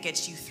thing that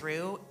gets you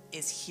through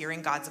is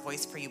hearing God's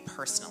voice for you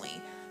personally.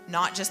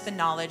 Not just the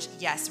knowledge.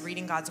 Yes,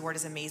 reading God's word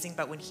is amazing,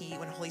 but when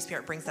Holy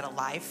Spirit brings that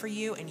alive for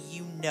you and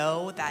you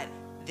know that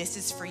this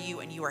is for you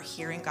and you are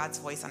hearing God's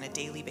voice on a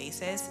daily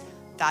basis,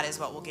 that is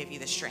what will give you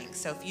the strength.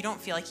 So if you don't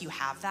feel like you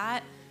have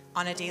that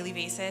on a daily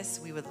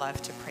basis, we would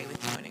love to pray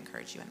with you and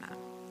encourage you in that.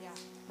 Yeah.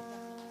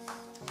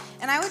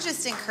 And I would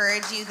just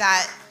encourage you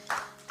that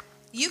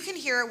you can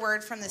hear a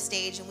word from the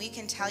stage and we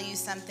can tell you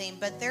something,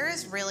 but there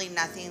is really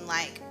nothing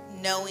like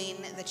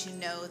knowing that you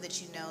know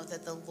that you know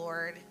that the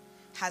Lord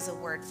has a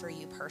word for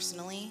you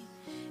personally.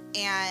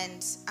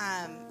 And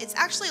it's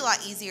actually a lot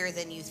easier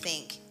than you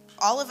think.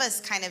 All of us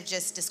kind of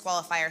just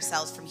disqualify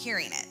ourselves from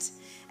hearing it.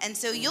 And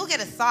so you'll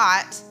get a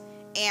thought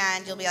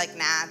and you'll be like,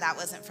 nah, that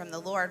wasn't from the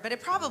Lord, but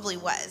it probably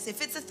was. If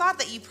it's a thought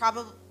that you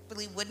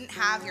probably wouldn't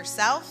have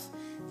yourself,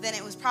 then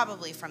it was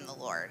probably from the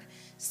Lord.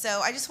 So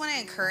I just want to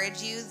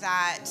encourage you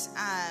that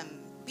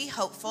be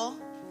hopeful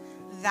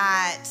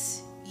that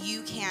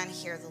you can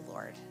hear the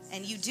Lord,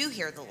 and you do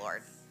hear the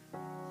Lord.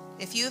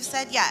 If you have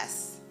said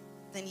yes,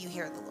 then you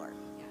hear the Lord.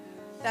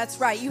 That's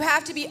right. You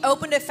have to be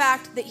open to the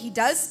fact that he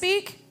does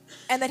speak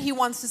and that he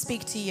wants to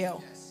speak to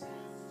you.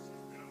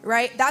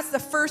 Right? That's the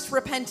first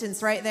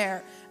repentance right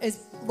there.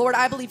 Is, Lord,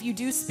 I believe you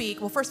do speak.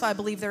 Well, first of all, I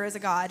believe there is a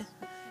God.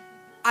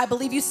 I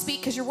believe you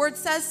speak because your word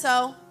says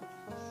so.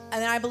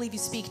 And then I believe you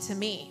speak to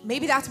me.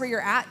 Maybe that's where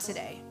you're at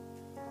today.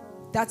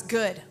 That's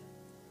good.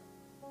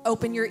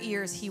 Open your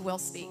ears. He will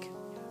speak.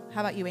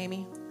 How about you,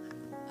 Amy?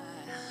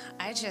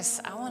 I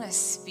want to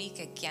speak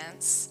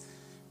against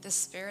the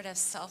spirit of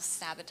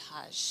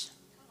self-sabotage.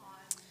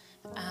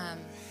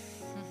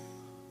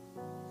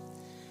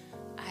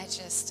 I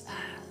just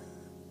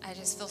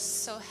feel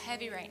so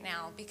heavy right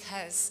now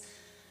because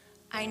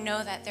I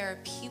know that there are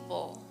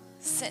people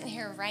sitting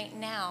here right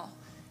now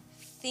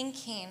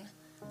thinking,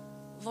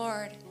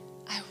 Lord,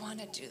 I want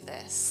to do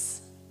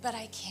this, but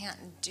I can't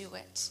do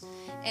it.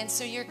 And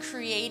so you're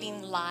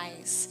creating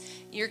lies.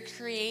 You're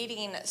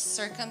creating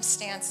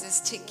circumstances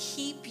to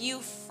keep you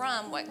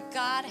from what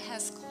God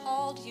has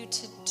called you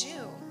to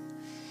do.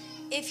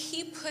 If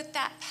he put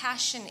that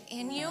passion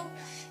in you,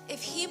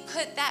 if he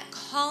put that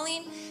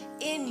calling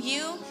in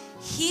you,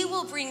 he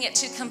will bring it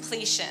to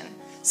completion.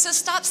 So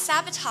stop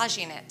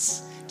sabotaging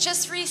it.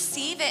 Just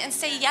receive it and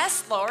say,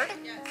 yes, Lord.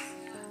 Yes.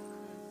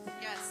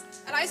 Yes.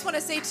 And I just want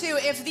to say too,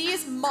 if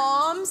these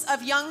moms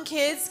of young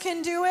kids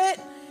can do it,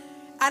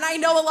 and I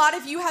know a lot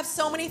of you have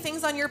so many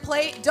things on your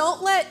plate,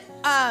 don't let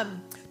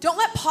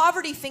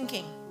poverty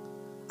thinking,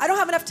 I don't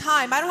have enough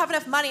time, I don't have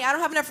enough money, I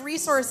don't have enough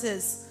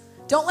resources.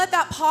 Don't let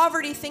that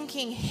poverty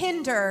thinking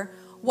hinder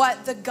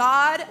what the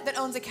God that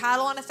owns a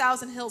cattle on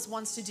 1,000 hills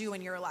wants to do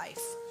in your life.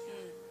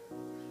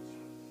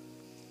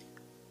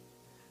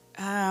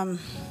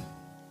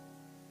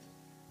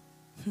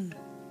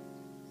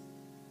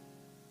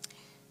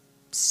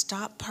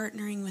 Stop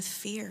partnering with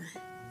fear.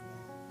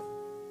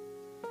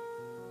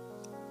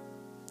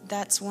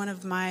 That's one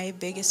of my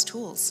biggest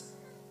tools.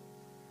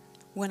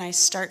 When I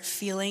start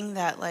feeling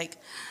that like,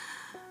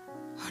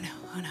 oh no.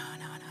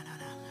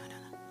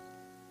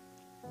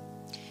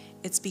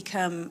 It's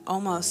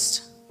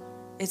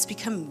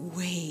become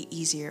way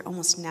easier,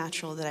 almost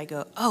natural that I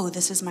go, oh,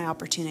 this is my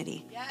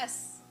opportunity.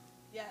 Yes.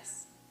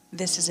 Yes.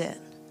 This is it.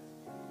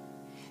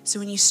 So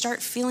when you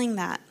start feeling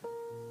that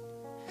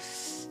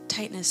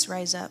tightness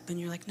rise up and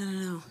you're like,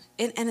 no.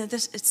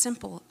 It's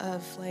simple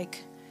of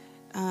like,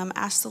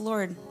 ask the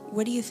Lord,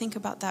 what do you think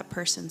about that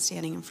person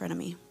standing in front of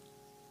me?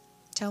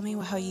 tell me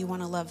how you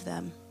want to love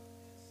them.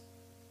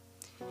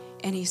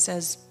 And he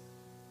says,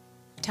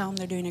 tell them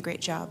they're doing a great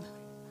job.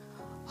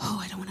 Oh,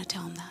 I don't want to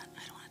tell them that.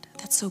 I don't want to.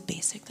 That's so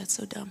basic. That's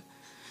so dumb.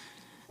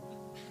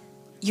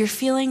 You're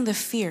feeling the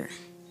fear.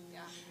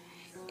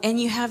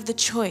 And you have the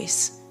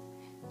choice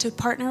to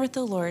partner with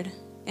the Lord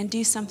and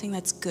do something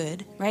that's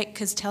good, right?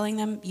 Because telling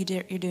them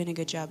you're doing a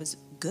good job is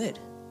good.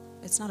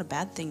 It's not a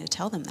bad thing to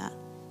tell them that.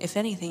 If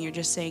anything, you're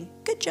just saying,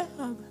 good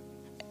job.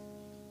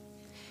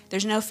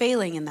 There's no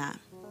failing in that.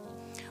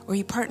 Or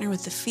you partner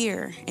with the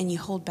fear and you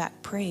hold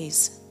back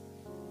praise.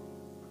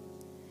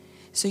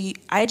 So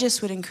I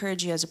just would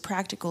encourage you as a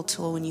practical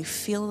tool, when you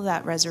feel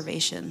that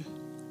reservation,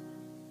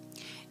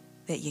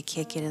 that you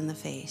kick it in the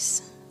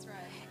face. That's right.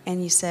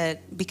 And you said,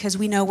 because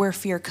we know where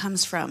fear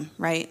comes from,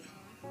 right?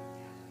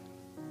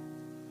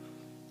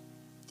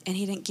 And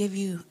he didn't give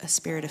you a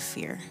spirit of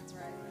fear. That's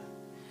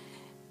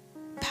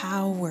right.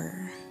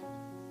 Power.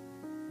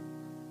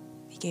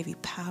 He gave you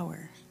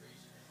power,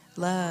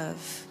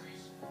 love,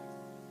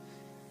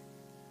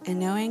 and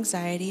no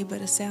anxiety,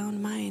 but a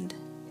sound mind.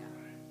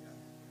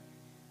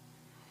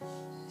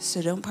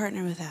 So don't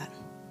partner with that.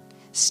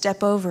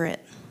 Step over it.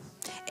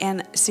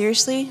 And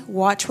seriously,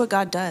 watch what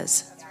God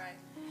does. That's right.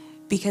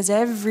 Because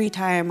every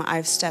time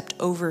I've stepped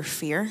over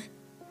fear,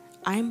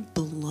 I'm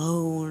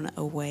blown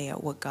away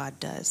at what God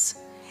does.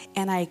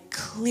 And I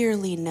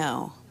clearly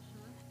know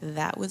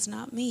that was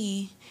not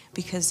me,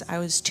 because I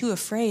was too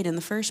afraid in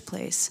the first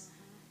place.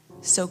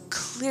 So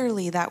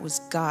clearly that was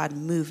God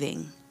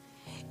moving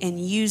and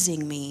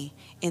using me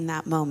in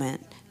that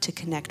moment to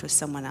connect with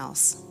someone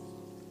else.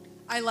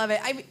 I love it.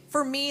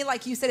 For me,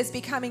 like you said, it's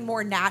becoming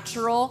more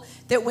natural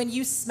that when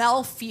you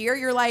smell fear,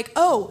 you're like,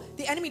 oh,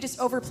 the enemy just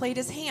overplayed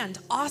his hand.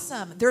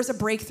 Awesome. There's a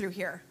breakthrough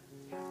here.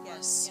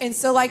 Yes. And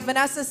so like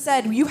Vanessa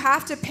said, you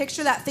have to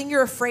picture that thing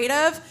you're afraid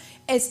of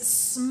as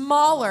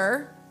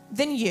smaller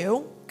than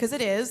you, because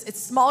it is. It's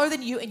smaller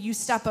than you, and you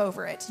step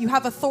over it. You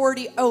have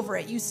authority over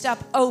it. You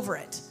step over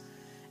it.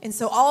 And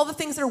so all the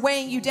things that are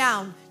weighing you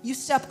down, you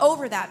step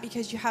over that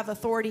because you have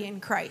authority in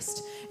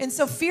Christ. And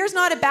so fear's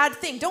not a bad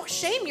thing. Don't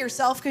shame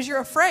yourself because you're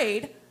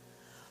afraid.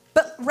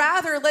 But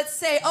rather, let's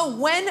say, oh,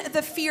 when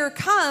the fear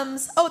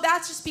comes, oh,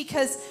 that's just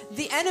because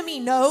the enemy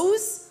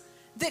knows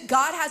that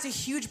God has a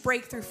huge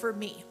breakthrough for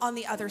me on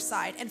the other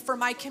side, and for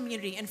my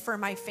community and for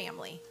my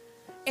family.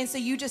 And so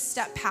you just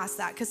step past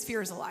that, because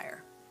fear is a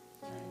liar.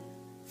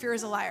 Fear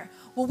is a liar.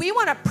 Well, we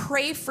want to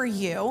pray for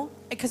you,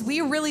 because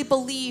we really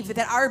believe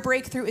that our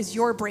breakthrough is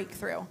your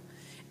breakthrough.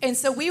 And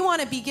so we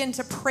want to begin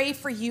to pray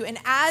for you. And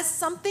as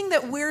something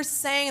that we're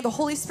saying, the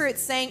Holy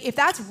Spirit's saying, if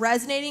that's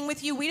resonating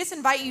with you, we just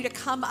invite you to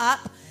come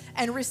up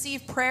and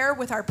receive prayer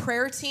with our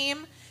prayer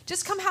team.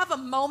 Just come have a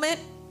moment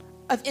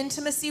of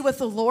intimacy with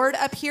the Lord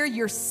up here.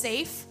 You're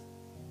safe.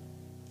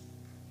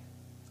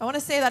 I want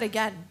to say that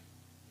again.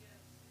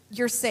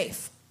 You're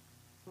safe.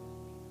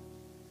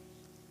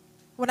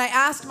 When I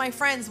asked my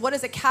friends, what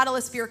is a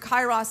catalyst for your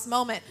Kairos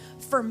moment?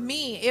 For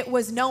me, it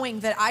was knowing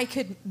that I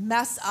could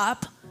mess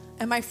up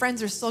and my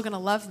friends are still going to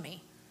love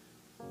me.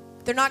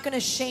 They're not going to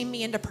shame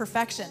me into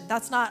perfection.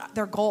 That's not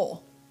their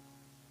goal.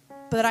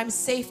 But that I'm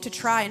safe to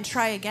try and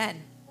try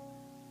again.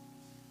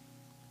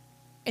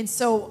 And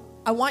so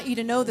I want you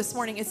to know this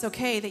morning, it's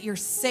okay that you're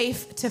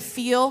safe to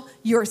feel.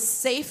 You're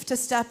safe to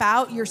step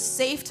out. You're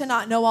safe to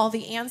not know all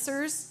the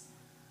answers.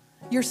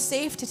 You're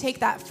safe to take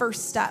that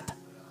first step.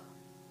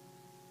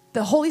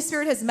 The Holy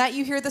Spirit has met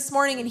you here this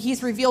morning, and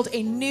he's revealed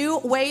a new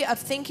way of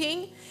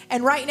thinking.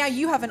 And right now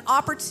you have an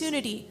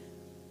opportunity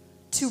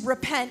to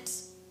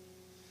repent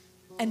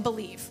and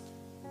believe.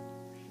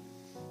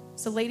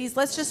 So ladies,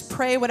 let's just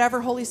pray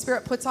whatever Holy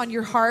Spirit puts on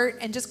your heart,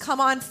 and just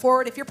come on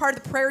forward. If you're part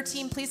of the prayer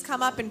team, please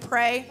come up and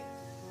pray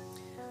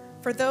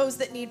for those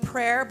that need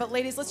prayer. But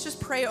ladies, let's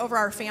just pray over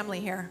our family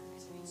here.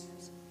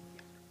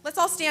 Let's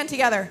all stand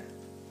together.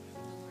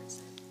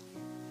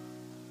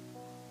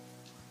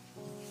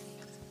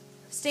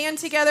 Stand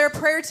together.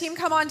 Prayer team,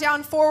 come on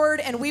down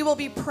forward, and we will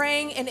be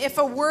praying. And if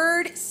a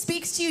word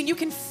speaks to you and you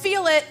can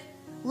feel it,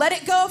 let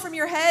it go from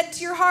your head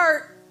to your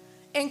heart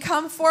and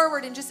come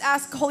forward and just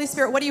ask, Holy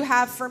Spirit, what do you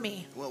have for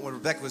me? Well, when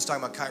Rebecca was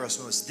talking about Kairos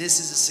moments, this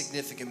is a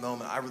significant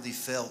moment. I really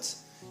felt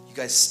you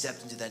guys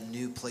stepped into that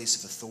new place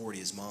of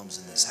authority as moms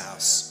in this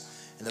house.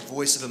 And the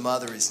voice of a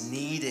mother is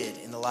needed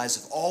in the lives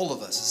of all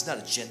of us. It's not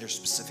a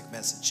gender-specific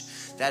message.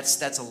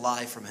 That's a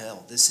lie from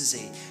hell. This is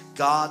a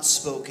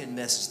God-spoken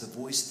message. The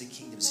voice of the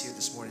kingdom is here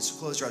this morning. So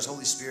close your eyes.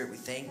 Holy Spirit, we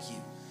thank you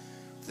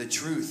for the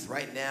truth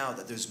right now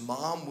that there's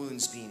mom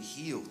wounds being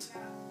healed.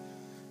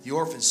 The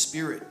orphan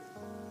spirit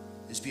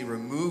is being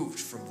removed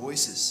from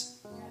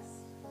voices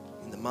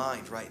in the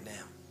mind right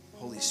now.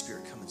 Holy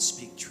Spirit, come and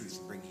speak truth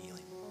and bring healing.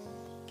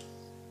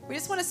 We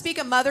just want to speak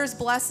a mother's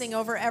blessing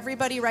over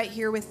everybody right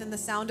here within the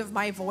sound of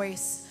my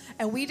voice.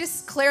 And we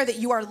declare that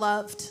you are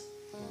loved.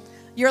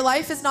 Your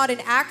life is not an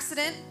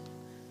accident.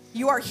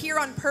 You are here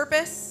on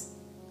purpose.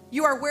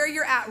 You are where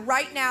you're at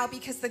right now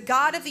because the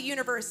God of the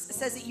universe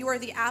says that you are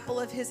the apple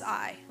of his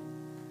eye.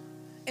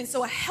 And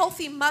so a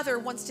healthy mother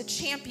wants to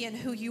champion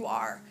who you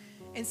are.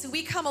 And so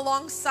we come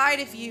alongside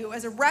of you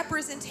as a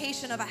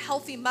representation of a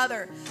healthy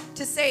mother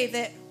to say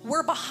that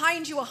we're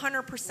behind you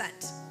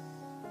 100%.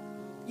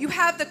 You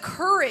have the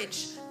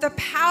courage, the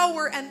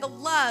power, and the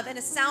love and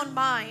a sound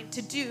mind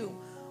to do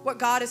what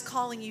God is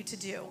calling you to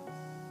do.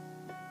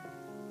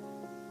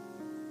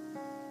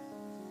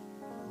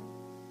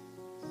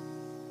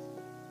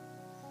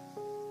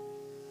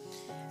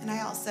 And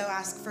I also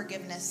ask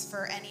forgiveness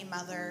for any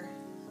mother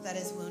that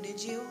has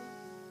wounded you.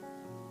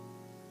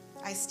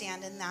 I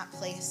stand in that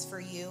place for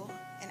you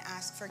and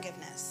ask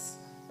forgiveness.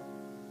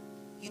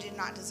 You did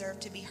not deserve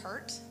to be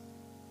hurt.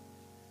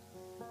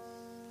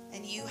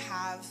 And you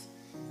have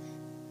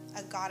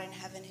a God in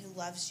heaven who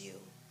loves you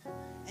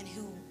and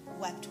who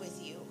wept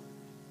with you.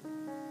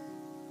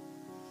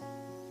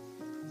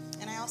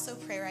 And I also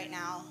pray right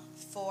now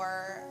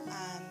for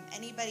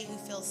anybody who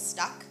feels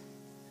stuck,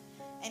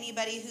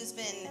 anybody who's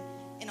been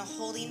in a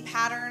holding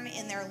pattern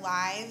in their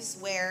lives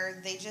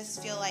where they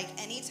just feel like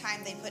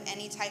anytime they put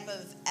any type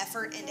of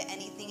effort into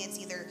anything, it's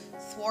either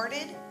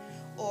thwarted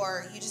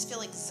or you just feel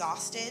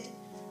exhausted,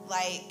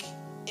 like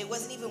it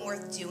wasn't even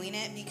worth doing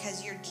it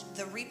because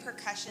the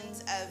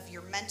repercussions of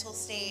your mental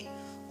state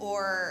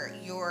or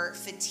your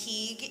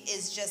fatigue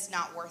is just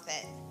not worth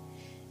it.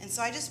 And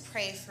so I just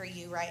pray for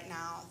you right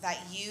now that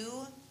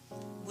you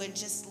would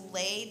just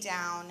lay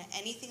down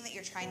anything that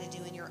you're trying to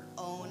do in your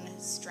own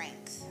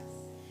strength.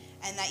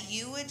 And that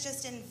you would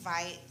just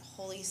invite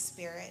Holy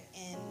Spirit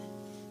in,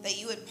 that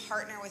you would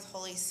partner with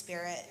Holy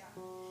Spirit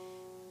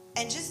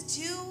and just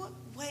do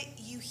what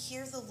you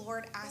hear the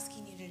Lord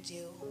asking you to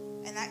do.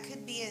 And that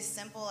could be as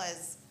simple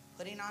as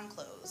putting on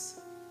clothes,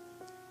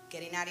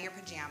 getting out of your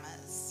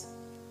pajamas,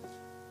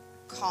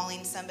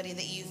 calling somebody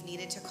that you've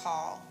needed to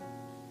call.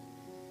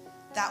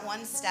 That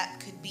one step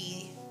could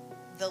be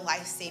the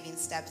life-saving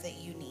step that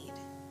you need.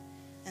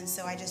 And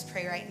so I just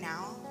pray right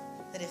now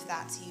that if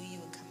that's you, you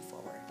would come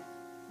forward.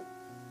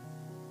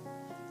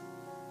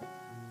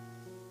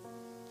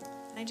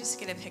 I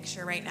just get a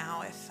picture right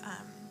now if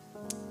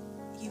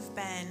you've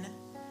been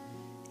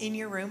in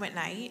your room at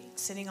night,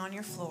 sitting on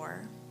your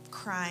floor,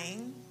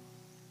 crying,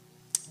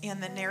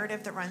 and the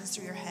narrative that runs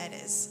through your head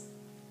is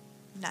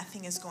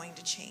nothing is going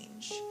to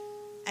change.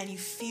 And you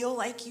feel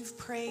like you've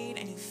prayed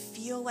and you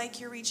feel like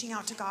you're reaching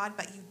out to God,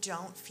 but you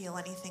don't feel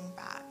anything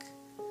back.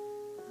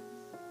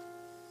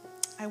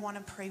 I want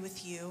to pray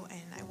with you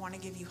and I want to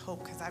give you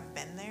hope because I've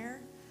been there.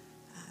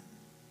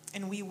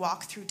 And we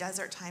walk through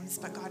desert times,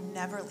 but God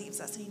never leaves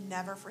us and he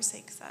never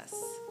forsakes us.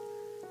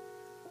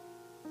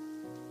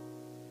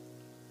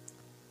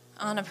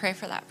 I want to pray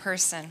for that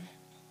person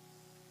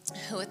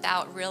who,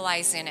 without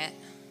realizing it,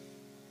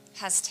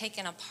 has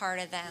taken a part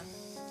of them,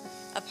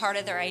 a part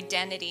of their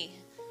identity,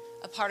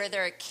 a part of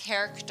their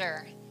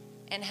character,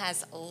 and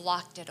has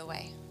locked it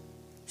away,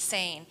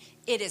 saying,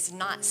 it is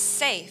not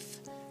safe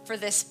for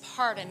this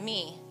part of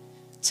me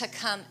to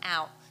come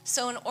out.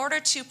 So in order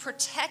to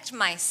protect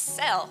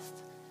myself,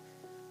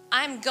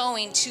 I'm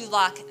going to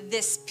lock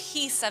this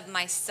piece of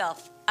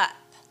myself up.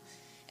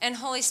 And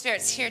Holy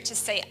Spirit's here to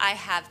say, I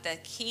have the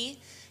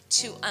key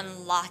to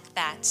unlock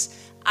that.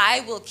 I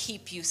will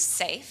keep you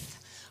safe.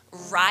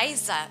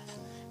 Rise up,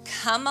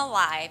 come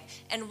alive,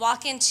 and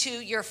walk into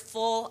your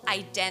full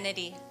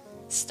identity.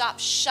 Stop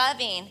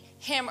shoving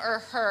him or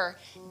her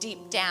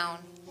deep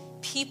down.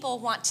 People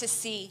want to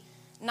see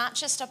not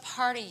just a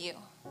part of you,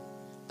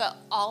 but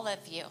all of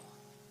you.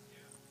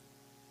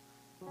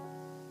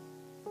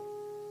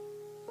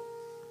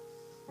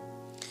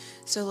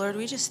 So, Lord,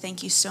 we just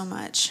thank you so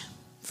much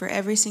for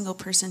every single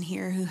person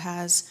here who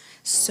has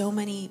so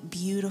many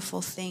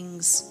beautiful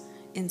things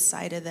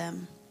inside of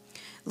them.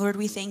 Lord,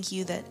 we thank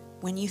you that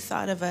when you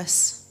thought of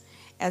us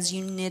as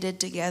you knitted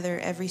together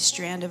every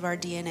strand of our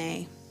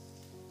DNA,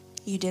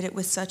 you did it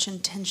with such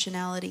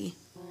intentionality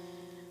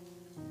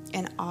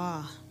and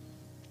awe.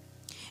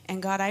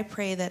 And God, I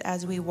pray that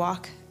as we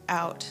walk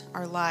out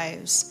our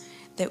lives,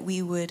 that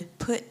we would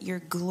put your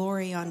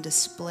glory on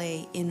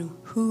display in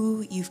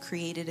who you've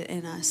created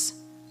in us.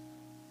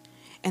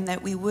 And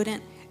that we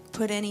wouldn't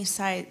put any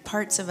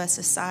parts of us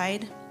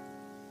aside,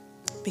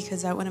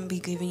 because that wouldn't be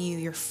giving you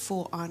your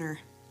full honor.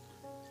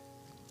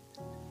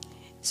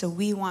 So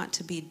we want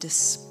to be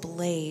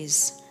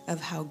displays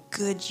of how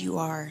good you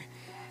are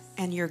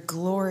and your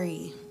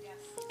glory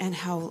and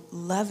how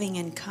loving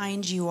and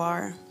kind you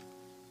are.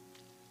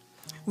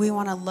 We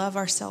want to love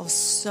ourselves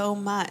so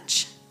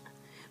much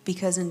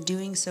because in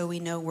doing so, we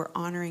know we're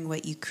honoring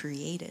what you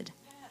created.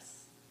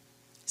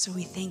 So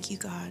we thank you,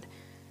 God.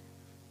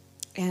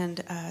 And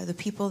the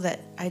people that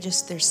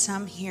there's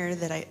some here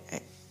that I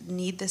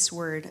need this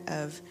word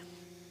of,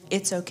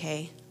 it's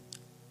okay.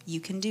 You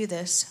can do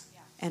this,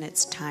 and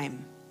it's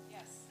time.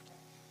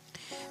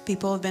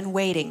 People have been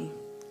waiting.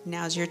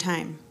 Now's your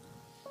time.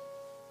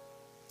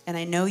 And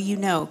I know you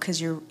know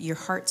because your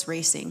heart's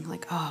racing.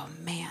 Like, oh,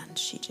 man,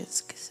 she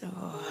just...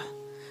 Oh.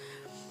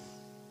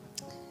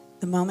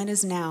 The moment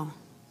is now.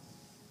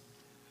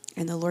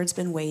 And the Lord's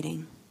been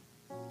waiting.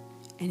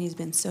 And he's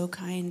been so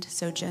kind,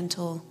 so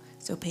gentle,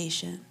 so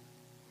patient.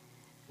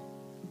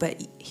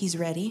 But he's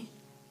ready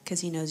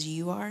because he knows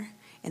you are.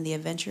 And the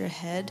adventure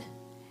ahead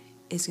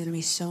is going to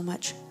be so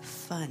much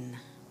fun.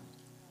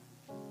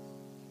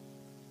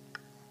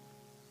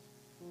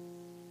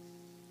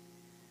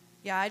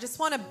 Yeah, I just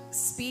want to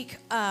speak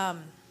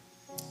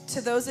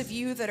to those of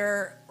you that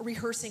are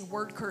rehearsing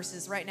word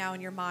curses right now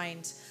in your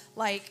mind.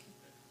 Like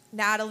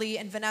Natalie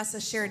and Vanessa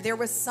shared, there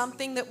was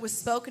something that was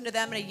spoken to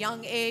them at a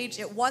young age.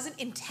 It wasn't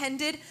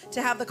intended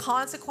to have the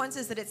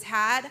consequences that it's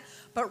had,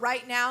 but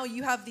right now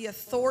you have the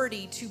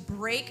authority to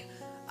break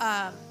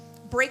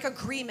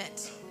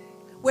agreement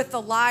with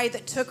the lie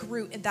that took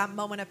root in that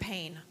moment of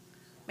pain.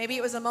 Maybe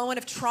it was a moment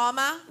of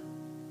trauma.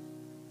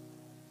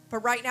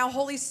 But right now,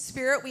 Holy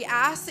Spirit, we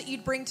ask that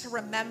you'd bring to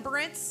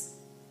remembrance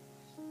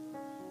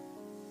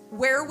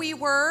where we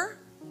were,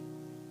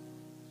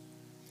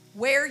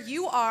 where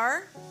you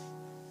are,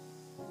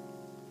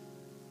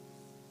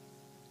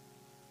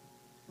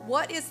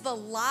 what is the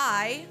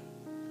lie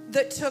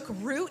that took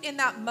root in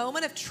that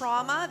moment of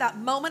trauma, that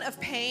moment of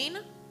pain.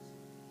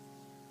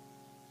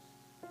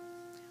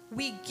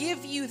 We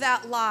give you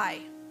that lie.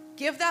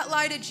 Give that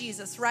lie to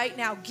Jesus right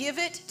now. Give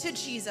it to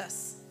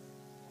Jesus.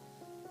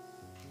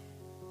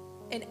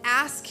 And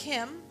ask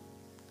him,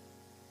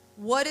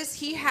 what does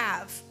he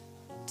have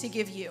to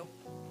give you?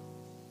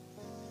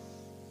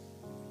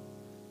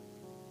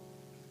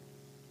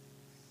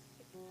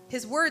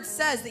 His word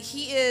says that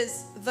he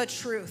is the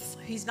truth.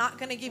 He's not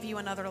going to give you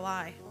another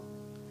lie.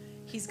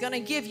 He's going to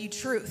give you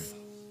truth.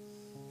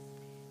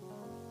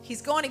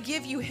 He's going to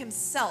give you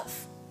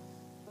himself.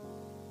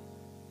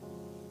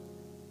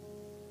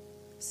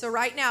 So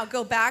right now,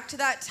 go back to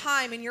that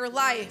time in your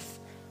life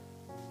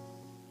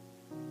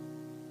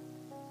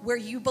where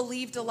you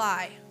believed a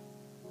lie.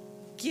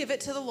 Give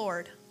it to the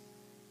Lord.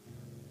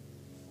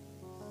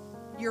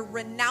 You're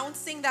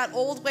renouncing that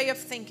old way of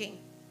thinking.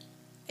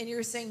 And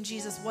you're saying,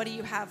 Jesus, what do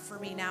you have for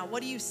me now?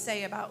 What do you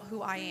say about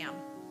who I am?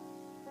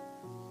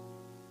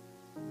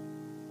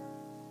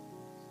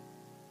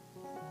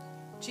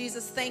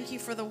 Jesus, thank you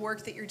for the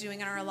work that you're doing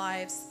in our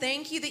lives.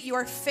 Thank you that you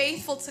are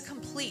faithful to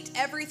complete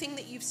everything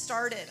that you've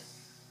started.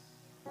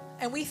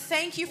 And we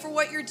thank you for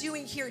what you're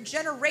doing here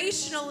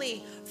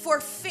generationally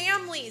for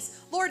families.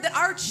 Lord, that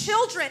our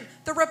children,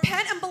 the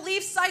repent and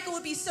believe cycle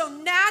would be so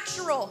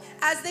natural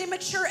as they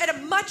mature at a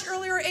much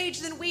earlier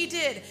age than we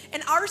did.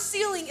 And our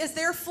ceiling is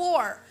their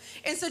floor.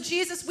 And so,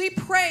 Jesus, we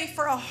pray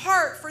for a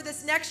heart for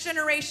this next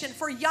generation,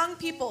 for young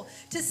people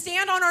to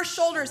stand on our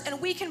shoulders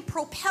and we can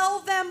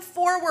propel them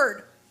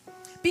forward.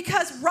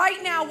 Because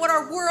right now, what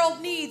our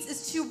world needs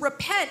is to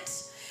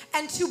repent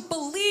and to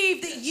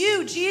believe that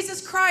you,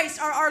 Jesus Christ,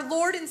 are our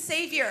Lord and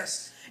Savior.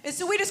 And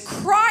so we just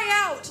cry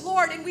out,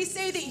 Lord, and we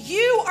say that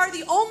you are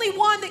the only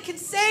one that can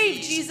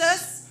save,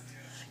 Jesus.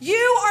 You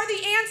are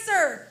the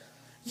answer.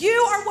 You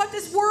are what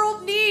this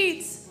world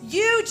needs.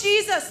 You,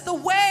 Jesus, the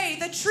way,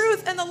 the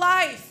truth, and the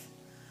life.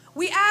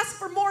 We ask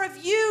for more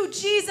of you,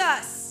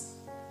 Jesus.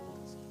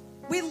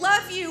 We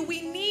love you.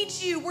 We need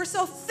you. We're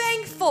so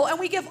thankful, and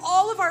we give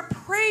all of our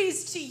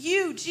praise to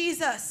you,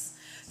 Jesus.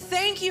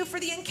 Thank you for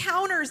the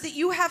encounters that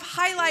you have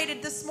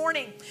highlighted this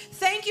morning.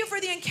 Thank you for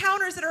the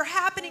encounters that are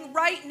happening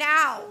right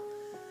now.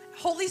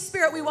 Holy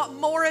Spirit, we want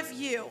more of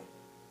you.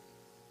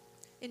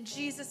 In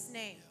Jesus'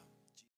 name.